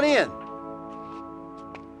 come on in.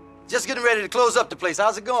 Just getting ready to close up the place.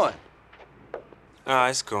 How's it going?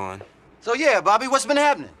 It's going. So yeah, Bobby, what's been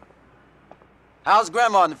happening? How's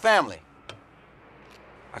Grandma and the family?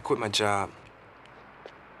 I quit my job.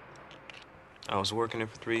 I was working there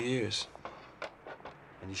for 3 years.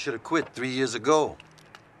 And you should have quit 3 years ago.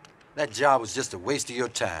 That job was just a waste of your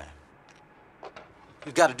time.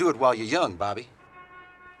 You've got to do it while you're young, Bobby.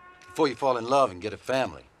 Before you fall in love and get a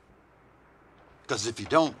family. Because if you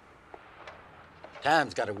don't,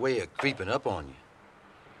 time's got a way of creeping up on you,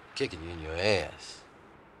 kicking you in your ass.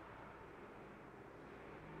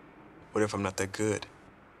 What if I'm not that good?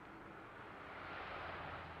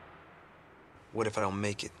 What if I don't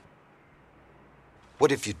make it?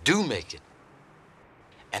 What if you do make it?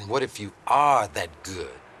 And what if you are that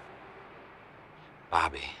good?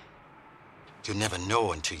 Bobby, you'll never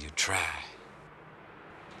know until you try.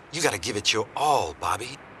 You gotta give it your all,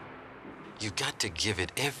 Bobby. You got to give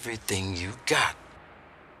it everything you got.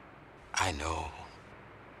 I know.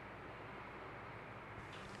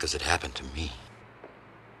 Because it happened to me.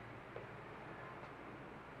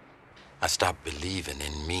 I stopped believing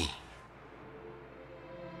in me.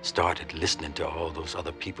 Started listening to all those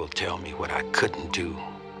other people tell me what I couldn't do.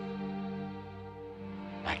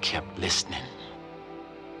 I kept listening.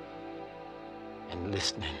 And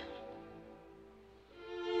listening.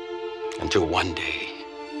 Until one day,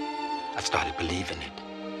 I started believing it.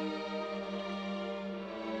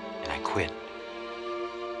 And I quit.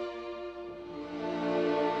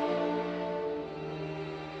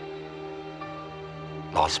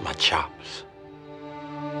 Lost my chops.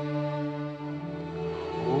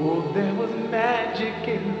 Oh, there was magic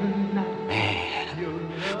in the night. Man,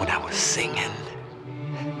 when I was singing,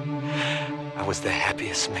 I was the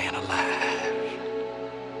happiest man alive.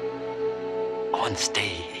 On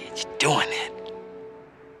stage, doing it.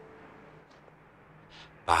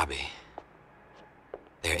 Bobby,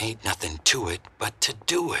 there ain't nothing to it but to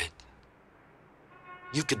do it.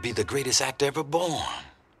 You could be the greatest actor ever born.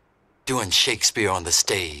 Doing Shakespeare on the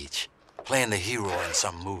stage, playing the hero in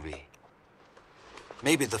some movie.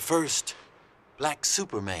 Maybe the first Black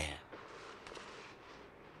Superman.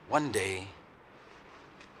 One day,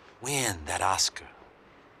 win that Oscar.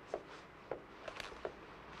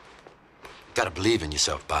 Gotta believe in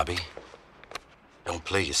yourself, Bobby. Don't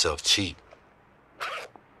play yourself cheap.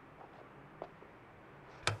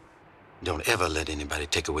 Don't ever let anybody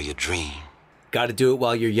take away your dream. Got to do it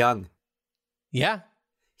while you're young. Yeah.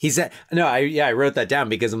 I wrote that down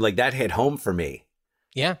because I'm like, that hit home for me.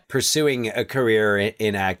 Yeah. Pursuing a career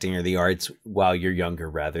in acting or the arts while you're younger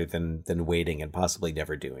rather than waiting and possibly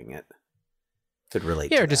never doing it. Could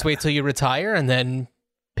relate to or just that. wait till you retire and then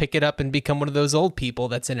pick it up and become one of those old people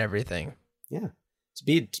that's in everything. Yeah.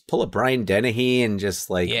 To pull a Brian Dennehy and just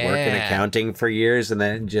like work in accounting for years and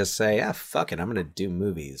then just say, fuck it, I'm going to do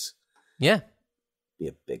movies. Yeah. Be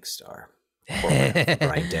a big star.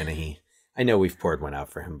 Brian Dennehy. I know we've poured one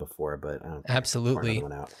out for him before, but I don't absolutely. Pour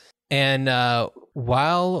another one out. And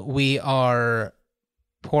while we are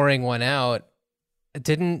pouring one out,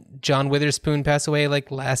 didn't John Witherspoon pass away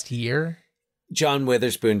like last year? John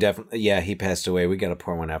Witherspoon, definitely. Yeah, he passed away. We got to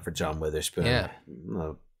pour one out for John Witherspoon. Yeah.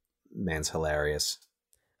 Oh, man's hilarious.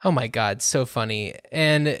 Oh my God, so funny.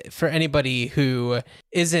 And for anybody who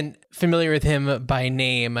isn't familiar with him by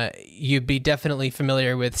name, you'd be definitely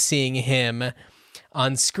familiar with seeing him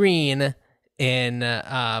on screen in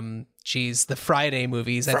the Friday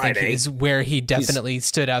movies. I think is where he definitely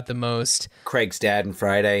stood out the most. Craig's dad in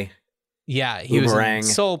Friday. Yeah, he Boomerang. was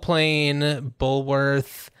in Soul Plane,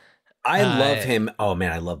 Bulworth. I love him. Oh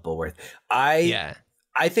man, I love Bulworth.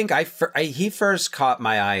 I think he first caught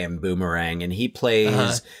my eye in Boomerang, and he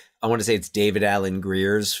plays. I want to say it's David Alan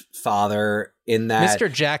Greer's father in that.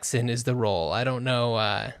 Mr. Jackson is the role. I don't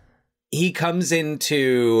know. He comes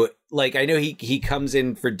into I know he comes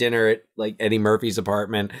in for dinner at like Eddie Murphy's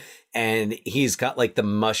apartment, and he's got like the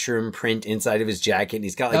mushroom print inside of his jacket, and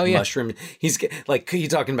he's got like mushroom. He's like, you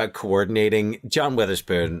talking about coordinating? John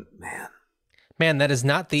Witherspoon, man, that is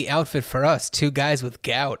not the outfit for us. Two guys with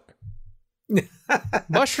gout.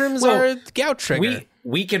 Mushrooms are gout trigger.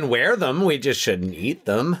 We can wear them. We just shouldn't eat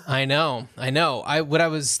them. I know. What I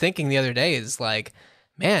was thinking the other day is like,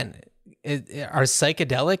 man, are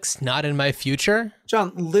psychedelics not in my future?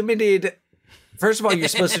 John, limited. First of all, you're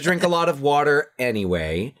supposed to drink a lot of water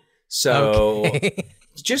anyway. So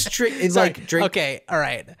just drink. Drink. Okay. All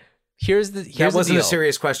right. Here's that wasn't a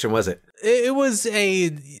serious question, was it? It was a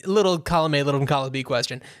little column A, little column B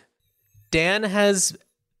question. Dan has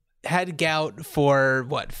had gout for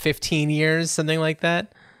 15 years, something like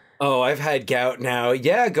that. Oh, I've had gout now.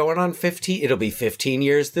 Yeah, going on 15. It'll be 15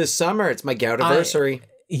 years this summer. It's my gout anniversary.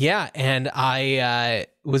 And I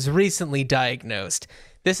was recently diagnosed.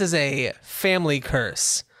 This is a family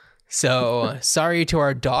curse. So sorry to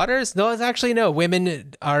our daughters. No, it's actually no.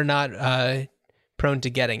 Women are not prone to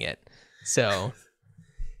getting it. So.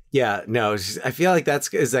 Yeah, no. I feel like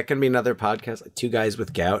is that going to be another podcast? Like two guys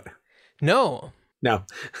with gout? No.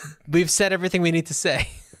 We've said everything we need to say.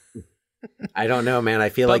 I don't know, man. I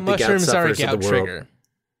feel like the gout suffers of the world. Trigger.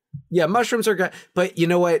 Yeah, mushrooms are good. But you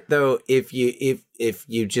know what, though? If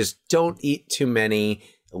you just don't eat too many,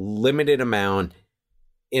 limited amount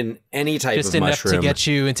in any type of mushroom. Just enough to get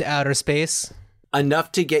you into outer space?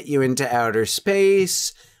 Enough to get you into outer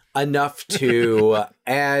space. Enough to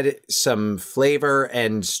add some flavor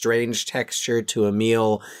and strange texture to a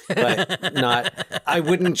meal, but not. I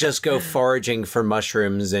wouldn't just go foraging for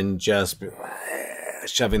mushrooms and just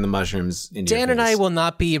shoving the mushrooms into your face. Dan and I will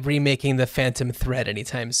not be remaking The Phantom Thread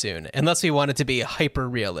anytime soon, unless we want it to be hyper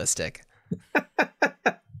realistic.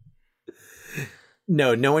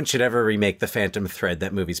 No one should ever remake The Phantom Thread.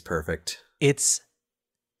 That movie's perfect. It's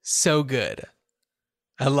so good.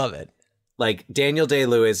 I love it. Like, Daniel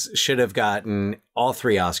Day-Lewis should have gotten all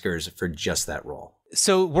 3 Oscars for just that role.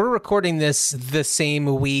 So we're recording this the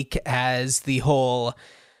same week as the whole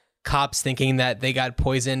cops thinking that they got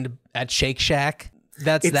poisoned at Shake Shack.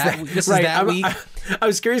 This is that week. I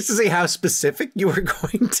was curious to see how specific you were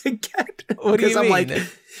going to get. What do you mean?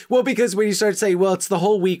 Because when you start saying, well, it's the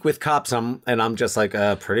whole week with cops, and I'm just like,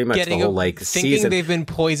 pretty much the whole thinking season. They've been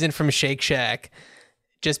poisoned from Shake Shack.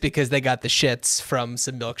 Just because they got the shits from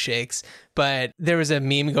some milkshakes. But there was a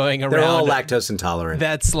meme going around. They're all lactose intolerant.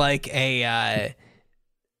 That's like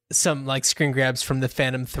some like screen grabs from the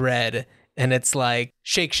Phantom Thread. And it's like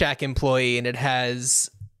Shake Shack employee, and it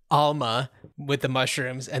has Alma with the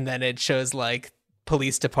mushrooms. And then it shows like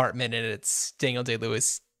police department, and it's Daniel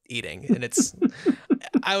Day-Lewis eating. And it's,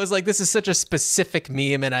 I was like, this is such a specific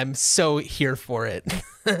meme, and I'm so here for it.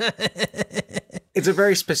 It's a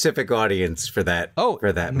very specific audience for that.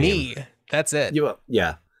 For that me. Meme. That's it.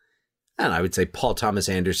 Yeah. And I would say Paul Thomas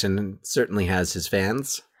Anderson certainly has his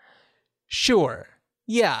fans. Sure.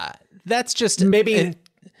 Yeah. That's just maybe.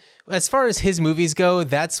 As far as his movies go,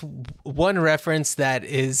 that's one reference that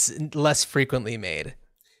is less frequently made.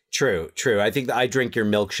 True. I think the I drink your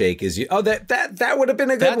milkshake is you. Oh, that would have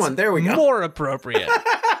been a good one. There we go. More appropriate.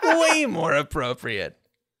 Way more appropriate.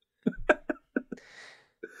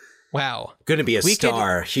 Wow. Going to be a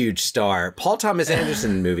star, huge star. Paul Thomas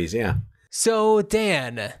Anderson movies, yeah. So,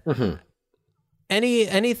 Dan,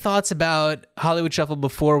 any thoughts about Hollywood Shuffle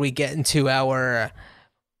before we get into our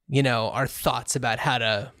thoughts about how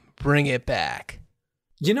to bring it back?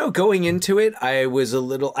 Going into it,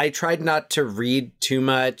 I tried not to read too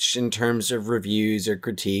much in terms of reviews or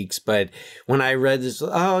critiques, but when I read this,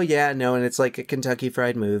 and it's like a Kentucky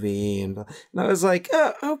Fried Movie, and I was like,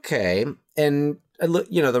 oh, okay. And,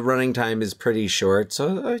 the running time is pretty short,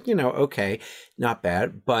 so, okay, not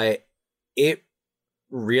bad. But it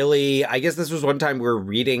really, I guess this was one time where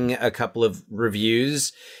reading a couple of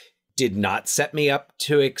reviews did not set me up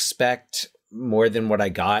to expect more than what I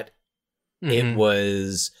got. It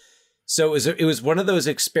was one of those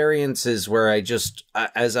experiences where I just,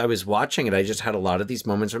 as I was watching it, I just had a lot of these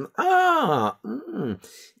moments from,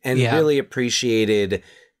 really appreciated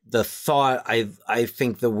the thought. I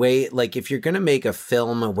think the way, like, if you're going to make a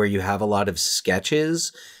film where you have a lot of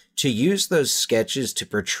sketches, to use those sketches to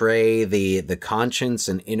portray the conscience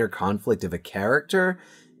and inner conflict of a character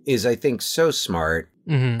is, I think, so smart.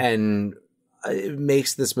 And it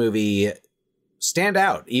makes this movie stand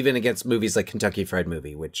out, even against movies like Kentucky Fried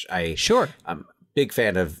Movie, which I'm a big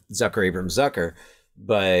fan of Zucker Abrams Zucker.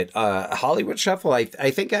 But Hollywood Shuffle, I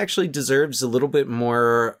think, actually deserves a little bit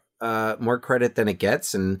more credit than it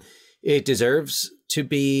gets, and it deserves to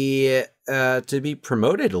be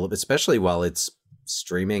promoted a little bit, especially while it's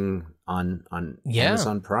streaming on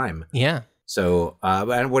Amazon Prime. Yeah. So,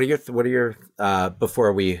 and what are your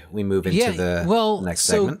before we move into the next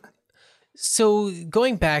segment? So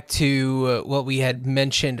going back to what we had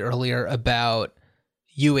mentioned earlier about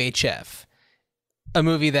UHF, a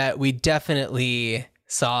movie that we definitely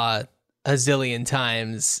saw a zillion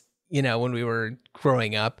times, when we were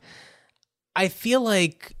growing up, I feel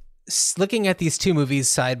like looking at these two movies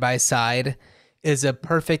side by side is a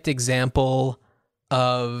perfect example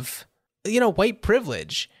of, white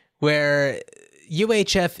privilege, where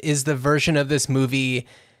UHF is the version of this movie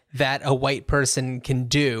that a white person can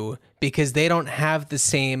do because they don't have the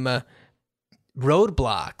same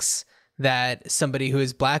roadblocks that somebody who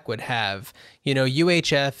is black would have.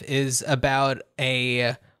 UHF is about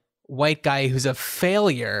a white guy who's a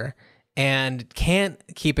failure and can't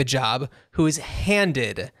keep a job, who is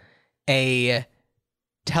handed a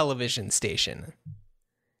television station.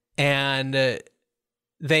 And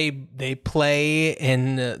they play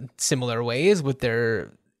in similar ways with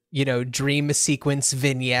their dream sequence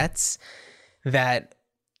vignettes that,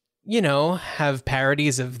 have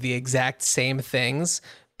parodies of the exact same things.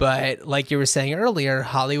 But like you were saying earlier,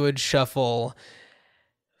 Hollywood Shuffle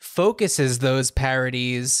focuses those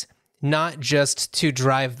parodies not just to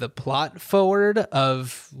drive the plot forward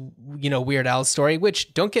of, Weird Al's story,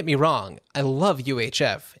 which, don't get me wrong, I love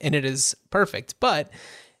UHF and it is perfect, but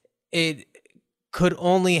it could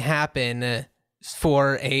only happen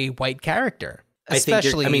for a white character.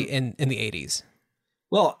 Especially in the 80s.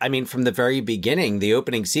 Well, from the very beginning, the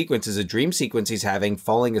opening sequence is a dream sequence he's having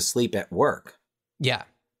falling asleep at work. Yeah.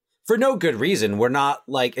 For no good reason. We're not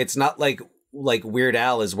like, it's not like Weird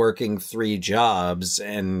Al is working 3 jobs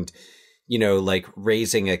and,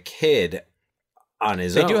 raising a kid on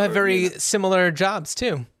his own. They do have very similar jobs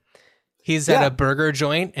too. He's at a burger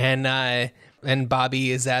joint and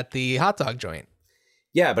Bobby is at the hot dog joint.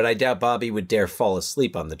 Yeah, but I doubt Bobby would dare fall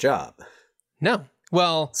asleep on the job. No.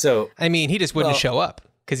 Well, he just wouldn't show up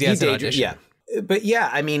because he has an audition. Yeah. But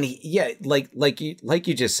like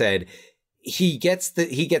you just said, he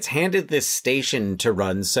gets handed this station to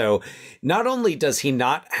run. So not only does he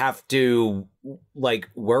not have to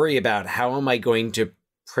worry about how am I going to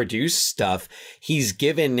produce stuff, he's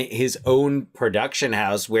given his own production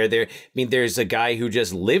house where there's a guy who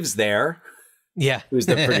just lives there. Yeah. Who's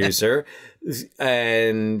the producer.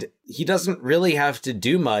 And he doesn't really have to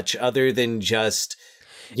do much other than just,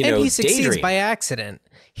 and he succeeds by accident.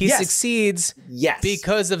 He succeeds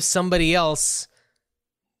because of somebody else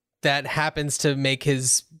that happens to make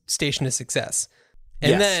his station a success.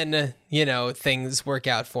 And then, things work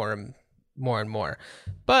out for him more and more.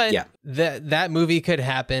 But that movie could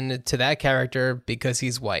happen to that character because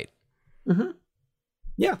he's white. Mm-hmm.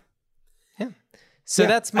 Yeah. So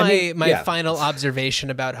that's my final observation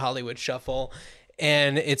about Hollywood Shuffle.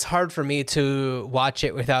 And it's hard for me to watch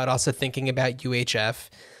it without also thinking about UHF.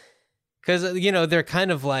 Because, they're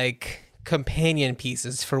kind of like companion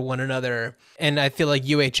pieces for one another. And I feel like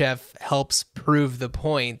UHF helps prove the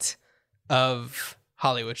point of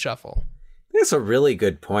Hollywood Shuffle. That's a really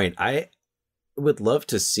good point. would love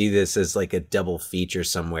to see this as like a double feature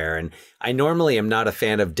somewhere. And I normally am not a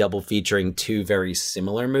fan of double featuring two very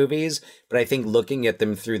similar movies, but I think looking at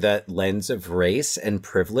them through that lens of race and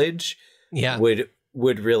privilege would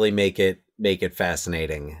really make it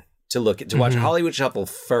fascinating to watch Hollywood Shuffle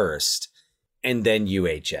first and then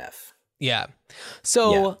UHF. Yeah.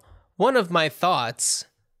 So one of my thoughts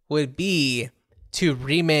would be to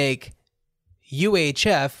remake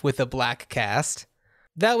UHF with a black cast.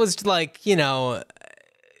 That was like, you know,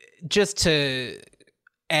 just to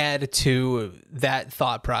add to that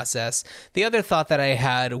thought process. The other thought that I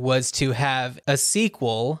had was to have a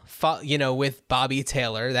sequel, you know, with Bobby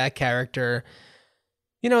Taylor, that character,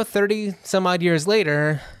 you know, 30 some odd years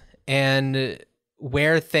later, and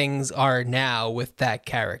where things are now with that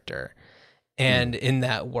character and in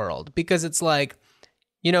that world. Because it's like,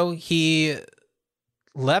 you know, he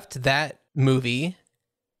left that movie.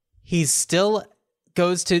 He still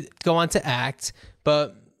go on to act,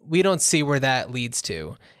 but we don't see where that leads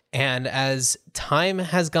to. And as time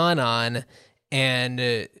has gone on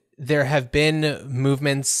and there have been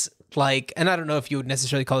movements like, and I don't know if you would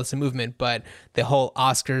necessarily call this a movement, but the whole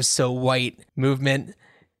Oscars so white movement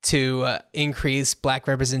to increase black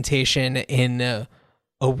representation in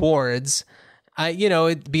awards, you know,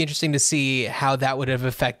 it'd be interesting to see how that would have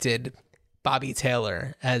affected Bobby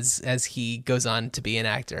Taylor as he goes on to be an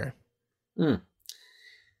actor.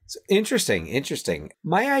 So interesting.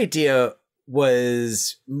 My idea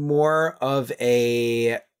was more of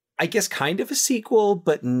a, I guess, kind of a sequel,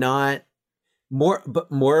 but more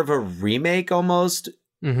of a remake almost,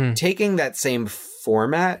 taking that same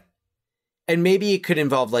format. And maybe it could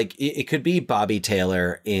involve, like, it could be Bobby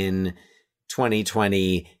Taylor in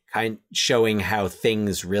 2020 showing how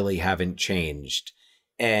things really haven't changed.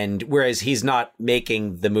 And whereas he's not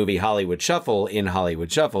making the movie Hollywood Shuffle in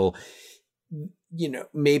Hollywood Shuffle, you know,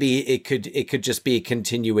 maybe it could just be a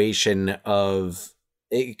continuation of,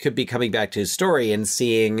 it could be coming back to his story and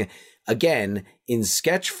seeing again in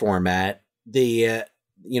sketch format the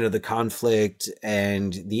the conflict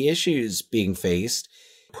and the issues being faced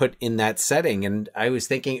put in that setting. And I was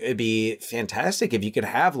thinking it'd be fantastic if you could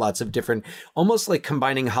have lots of different, almost like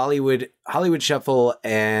combining Hollywood Shuffle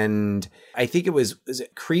and I think it was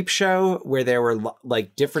it Creep Show, where there were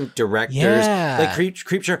like different directors, like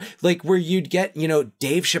Creep Show, like where you'd get,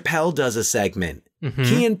 Dave Chappelle does a segment. Mm-hmm.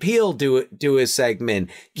 Key and Peele do a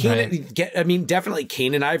segment. Definitely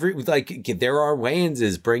Keenen Ivory, like there are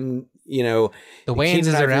Wayneses, bring, the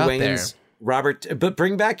Wayneses are out there. But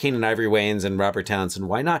bring back Keenen Ivory Wayans and Robert Townsend.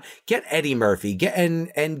 Why not get Eddie Murphy? Find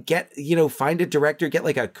a director. Get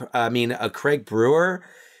like a Craig Brewer,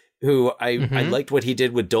 who I liked what he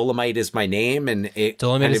did with Dolomite Is My Name, and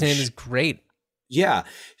Dolomite Is My Name is great. Yeah,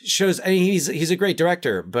 shows. I mean, he's a great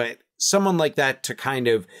director, but someone like that to kind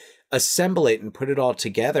of assemble it and put it all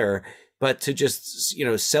together, but to just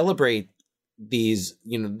celebrate these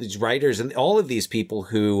these writers and all of these people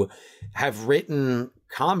who have written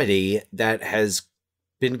comedy that has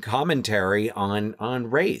been commentary on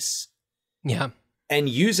race. Yeah. And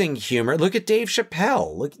using humor. Look at Dave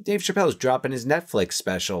Chappelle. Dave Chappelle's dropping his Netflix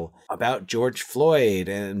special about George Floyd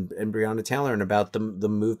and Breonna Taylor and about the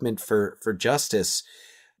movement for justice.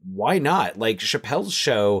 Why not? Like, Chappelle's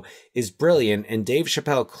show is brilliant, and Dave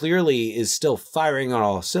Chappelle clearly is still firing on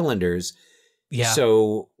all cylinders. Yeah.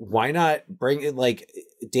 So why not bring it, like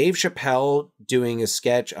Dave Chappelle doing a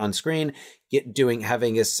sketch on screen,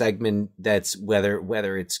 having a segment that's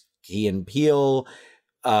whether it's Key and Peele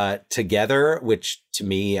together, which to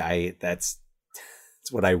me that's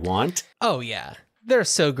what I want. Oh yeah, they're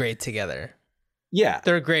so great together. Yeah,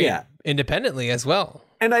 they're great independently as well.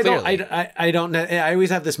 And I don't know. I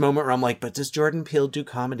always have this moment where I'm like, but does Jordan Peele do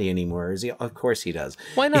comedy anymore? Of course he does.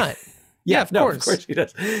 Why not? Yeah, of course he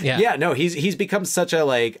does. Yeah, no, he's become such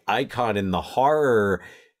a icon in the horror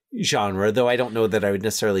genre, though I don't know that I would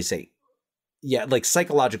necessarily say, like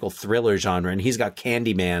psychological thriller genre. And he's got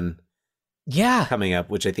Candyman, coming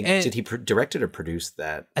up, which I think did he direct it or produce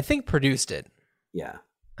that? I think produced it. Yeah,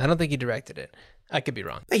 I don't think he directed it. I could be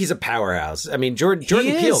wrong. He's a powerhouse. I mean, Jordan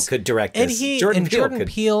Peele could direct this. And Jordan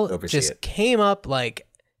Peele just came up like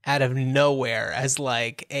out of nowhere as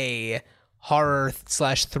like a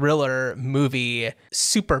horror/thriller movie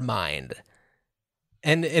supermind.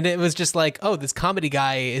 And it was just like, oh, this comedy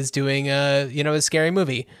guy is doing a scary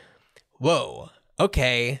movie. Whoa.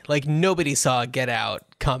 Okay. Like nobody saw Get Out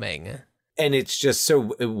coming. And it's just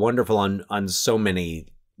so wonderful on so many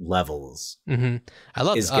levels. Mm-hmm. I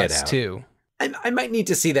love Us too. I might need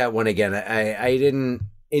to see that one again.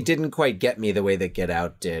 It didn't quite get me the way that Get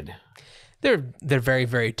Out did. They're very,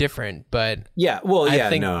 very different, but yeah. Well, I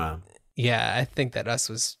think that Us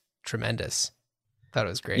was tremendous. Thought it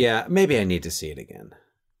was great. Yeah, maybe I need to see it again.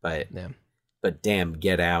 But damn,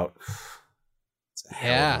 Get Out. It's a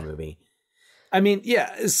hell of a movie. I mean,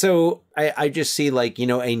 yeah, so I just see like, you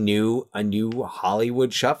know, a new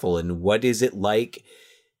Hollywood shuffle, and what is it like?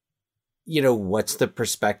 You know, what's the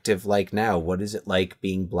perspective like now? What is it like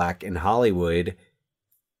being Black in Hollywood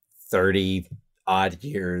 30 odd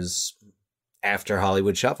years after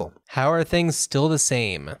Hollywood Shuffle? How are things still the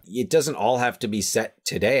same? It doesn't all have to be set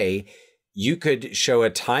today. You could show a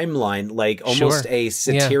timeline, like almost a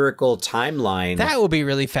satirical timeline. That would be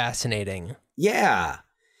really fascinating. Yeah.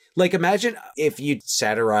 Like imagine if you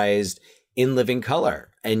satirized In Living Color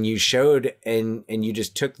and you showed and you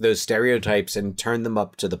just took those stereotypes and turned them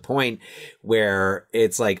up to the point where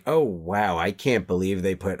it's like, oh, wow, I can't believe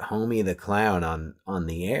they put Homie the Clown on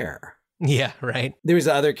the air. Yeah, right. There was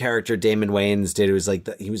the other character Damon Wayans did. It was like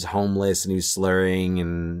he was homeless and he was slurring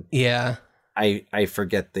and yeah. I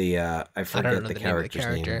forget the character's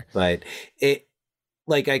name, but it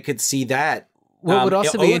like I could see that. What would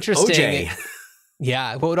also be interesting? OJ.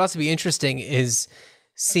 Yeah, what would also be interesting is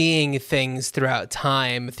seeing things throughout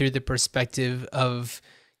time through the perspective of,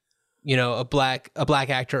 you know, a black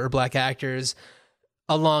actor or black actors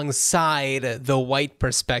alongside the white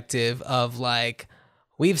perspective of like,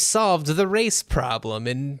 we've solved the race problem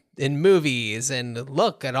in movies and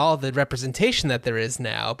look at all the representation that there is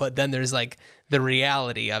now. But then there's like the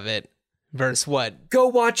reality of it versus what? Go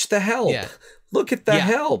watch The Help. Yeah. Look at The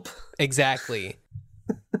Help. Exactly.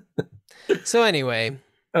 So anyway.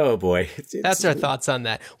 Oh boy. That's our thoughts on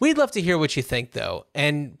that. We'd love to hear what you think though.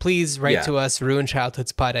 And please write to us,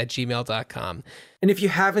 ruinchildhoodspod@gmail.com. And if you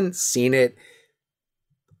haven't seen it,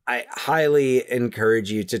 I highly encourage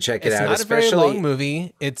you to check it out. It's not a very long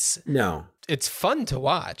movie. It's fun to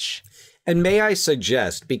watch. And may I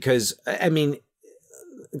suggest, because I mean,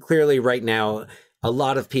 clearly right now, a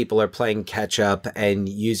lot of people are playing catch up and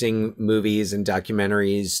using movies and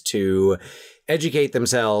documentaries to educate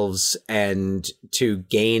themselves and to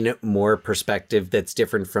gain more perspective that's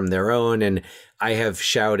different from their own. And I have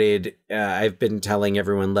shouted, I've been telling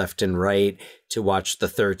everyone left and right to watch The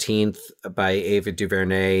 13th by Ava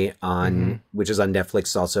DuVernay which is on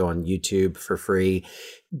Netflix, also on YouTube for free.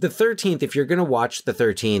 The 13th, if you're going to watch The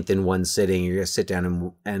 13th in one sitting, you're going to sit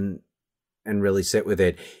down and really sit with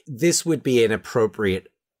it. This would be an appropriate,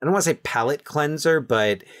 I don't want to say palate cleanser,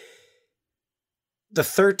 but The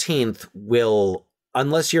 13th will,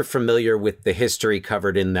 unless you're familiar with the history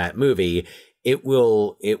covered in that movie, it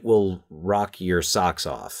will rock your socks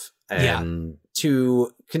off. And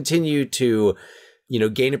to continue to, you know,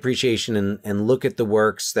 gain appreciation and look at the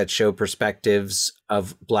works that show perspectives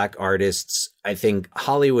of Black artists, I think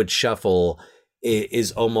Hollywood Shuffle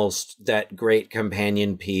is almost that great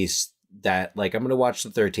companion piece that, like, I'm going to watch The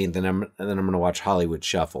 13th and then I'm going to watch Hollywood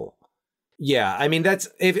Shuffle. Yeah, I mean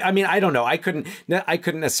I don't know. I couldn't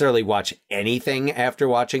necessarily watch anything after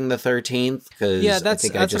watching The 13th because that's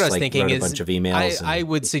what I was thinking. Wrote a bunch of emails. I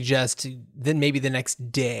would suggest then maybe the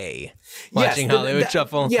next day watching Hollywood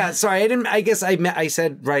Shuffle. Yeah, sorry, I didn't. I guess I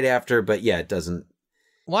said right after, but yeah, it doesn't.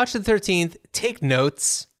 Watch The 13th. Take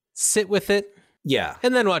notes. Sit with it. Yeah,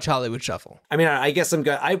 and then watch Hollywood Shuffle. I mean, I guess I'm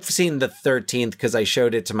good. I've seen The 13th because I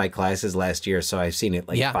showed it to my classes last year, so I've seen it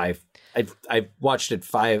five. I've watched it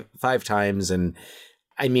five times, and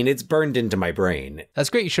I mean, it's burned into my brain. That's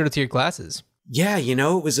great. You showed it to your classes. Yeah, you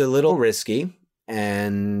know, it was a little risky,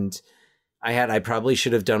 and I probably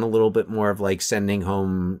should have done a little bit more of like sending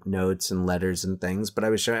home notes and letters and things. But I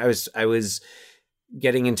was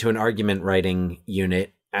getting into an argument writing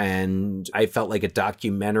unit, and I felt like a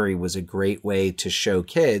documentary was a great way to show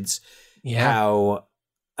kids how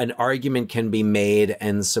an argument can be made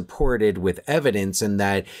and supported with evidence, and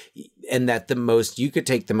that you could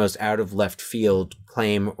take the most out of left field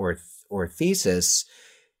claim or thesis,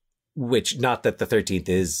 which, not that The 13th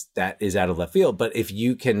is out of left field, but if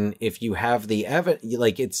you have the evidence,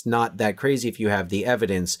 like, it's not that crazy if you have the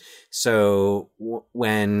evidence. So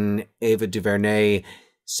when Ava DuVernay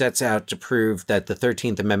sets out to prove that the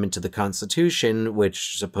 13th Amendment to the Constitution,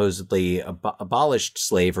 which supposedly abolished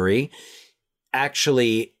slavery,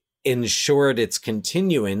 actually ensured its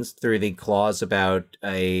continuance through the clause about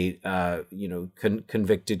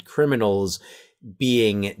convicted criminals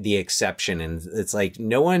being the exception. And it's like,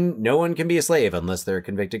 no one can be a slave unless they're a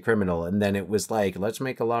convicted criminal. And then it was like, let's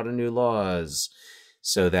make a lot of new laws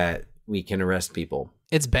so that we can arrest people.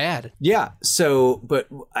 It's bad. Yeah. So, but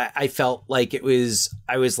I felt like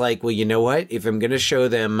I was like, well, you know what? If I'm going to show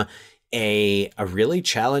them a really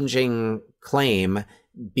challenging claim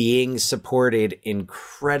being supported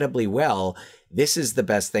incredibly well, this is the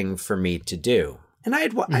best thing for me to do. And I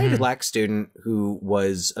had a black student who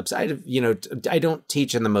was upset. I don't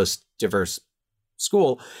teach in the most diverse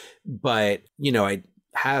school, but, I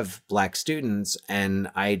have black students,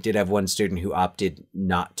 and I did have one student who opted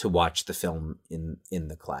not to watch the film in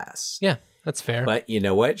the class. Yeah, that's fair. But you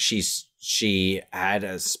know what? She had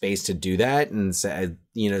a space to do that and said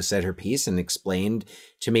her piece and explained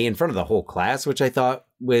to me in front of the whole class, which I thought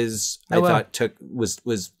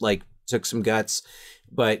took some guts,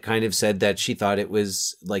 but kind of said that she thought it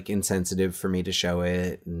was like insensitive for me to show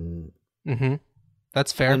it. And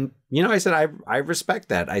that's fair. And, I said, I respect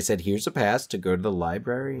that. I said, here's a pass to go to the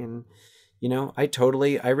library. And,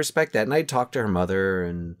 I respect that. And I talked to her mother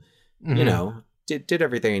and, did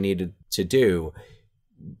everything I needed to do.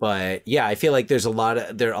 But yeah, I feel like there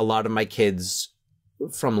are a lot of my kids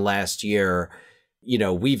from last year,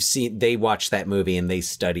 they watched that movie and they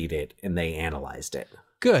studied it and they analyzed it.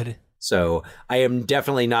 Good. So I am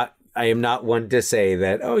not one to say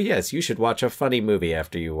that, oh yes, you should watch a funny movie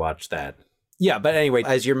after you watch that. Yeah, but anyway,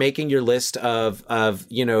 as you're making your list of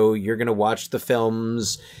you're going to watch the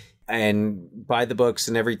films and buy the books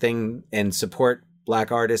and everything and support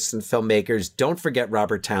Black artists and filmmakers, don't forget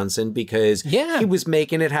Robert Townsend, because he was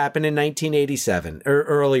making it happen in 1987 or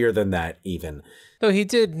earlier than that even. Though he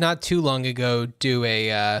did not too long ago do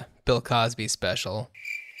a Bill Cosby special.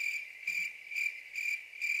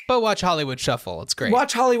 But watch Hollywood Shuffle. It's great.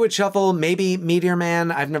 Watch Hollywood Shuffle, maybe Meteor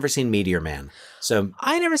Man. I've never seen Meteor Man. So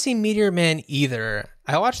I never seen Meteor Man either.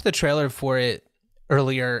 I watched the trailer for it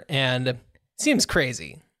earlier and it seems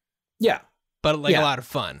crazy. Yeah. But a lot of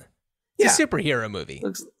fun. It's a superhero movie.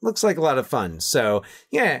 Looks like a lot of fun. So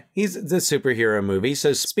yeah, he's the superhero movie.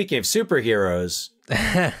 So speaking of superheroes,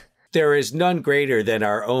 there is none greater than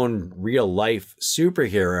our own real life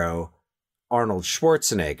superhero, Arnold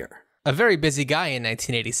Schwarzenegger. A very busy guy in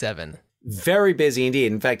 1987. Very busy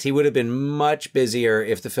indeed. In fact, he would have been much busier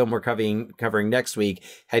if the film we're covering next week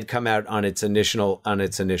had come out on its initial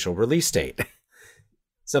release date.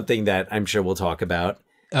 Something that I'm sure we'll talk about.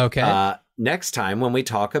 Okay. Next time when we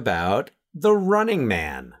talk about The Running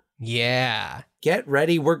Man. Yeah. Get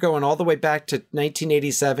ready. We're going all the way back to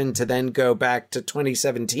 1987 to then go back to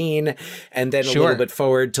 2017 and then a little bit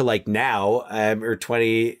forward to like now, or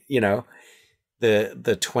 20,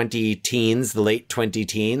 the 20 teens, the late 20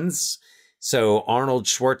 teens. So Arnold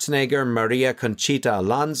Schwarzenegger, Maria Conchita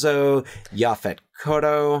Alonso, Yaphet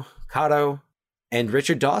Kotto, and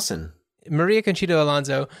Richard Dawson. Maria Conchita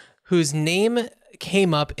Alonso, whose name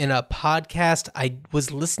came up in a podcast I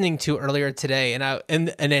was listening to earlier today,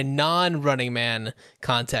 and in a non-Running Man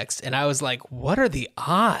context, and I was like, what are the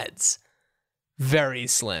odds? Very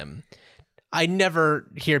slim. I never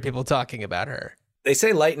hear people talking about her. They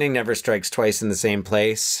say lightning never strikes twice in the same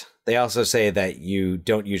place. They also say that you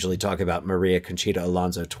don't usually talk about Maria Conchita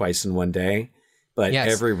Alonso twice in one day, but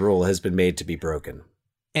every rule has been made to be broken.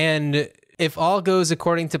 And if all goes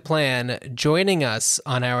according to plan, joining us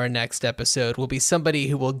on our next episode will be somebody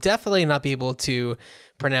who will definitely not be able to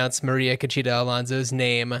pronounce Maria Conchita Alonso's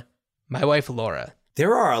name, my wife, Laura.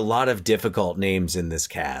 There are a lot of difficult names in this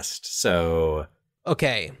cast, so...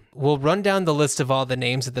 Okay, we'll run down the list of all the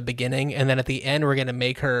names at the beginning, and then at the end, we're going to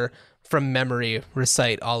make her, from memory,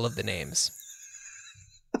 recite all of the names.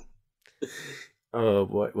 Oh,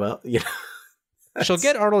 boy. Well, yeah. She'll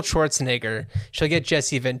get Arnold Schwarzenegger. She'll get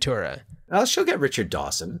Jesse Ventura. She'll get Richard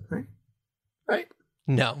Dawson, right?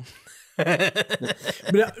 No.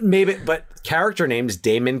 Maybe, but character names,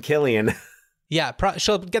 Damon Killian. Yeah,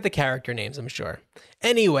 she'll get the character names, I'm sure.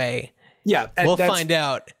 Anyway, yeah, we'll find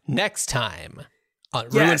out next time on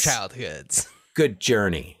Ruined Childhoods. Good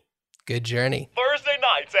journey. Good journey. Thursday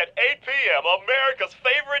nights at 8 p.m., America's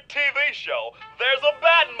favorite TV show, There's a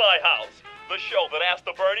Bat in My House. The show that asks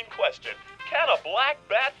the burning question, can a black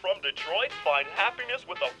bat from Detroit find happiness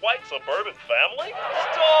with a white suburban family?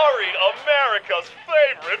 Starring America's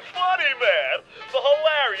favorite funny man, the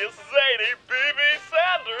hilarious zany B.B.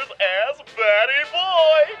 Sanders as Batty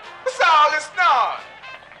Boy. What's all this noise?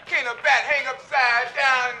 Can't a bat hang upside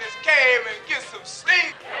down in this cave and get some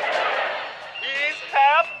sleep? He's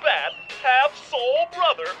half bat, half soul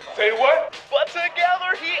brother. Say what? But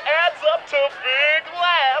together he adds up to big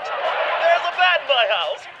laughs. There's a Bat in My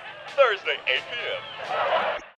House. Thursday, 8 p.m.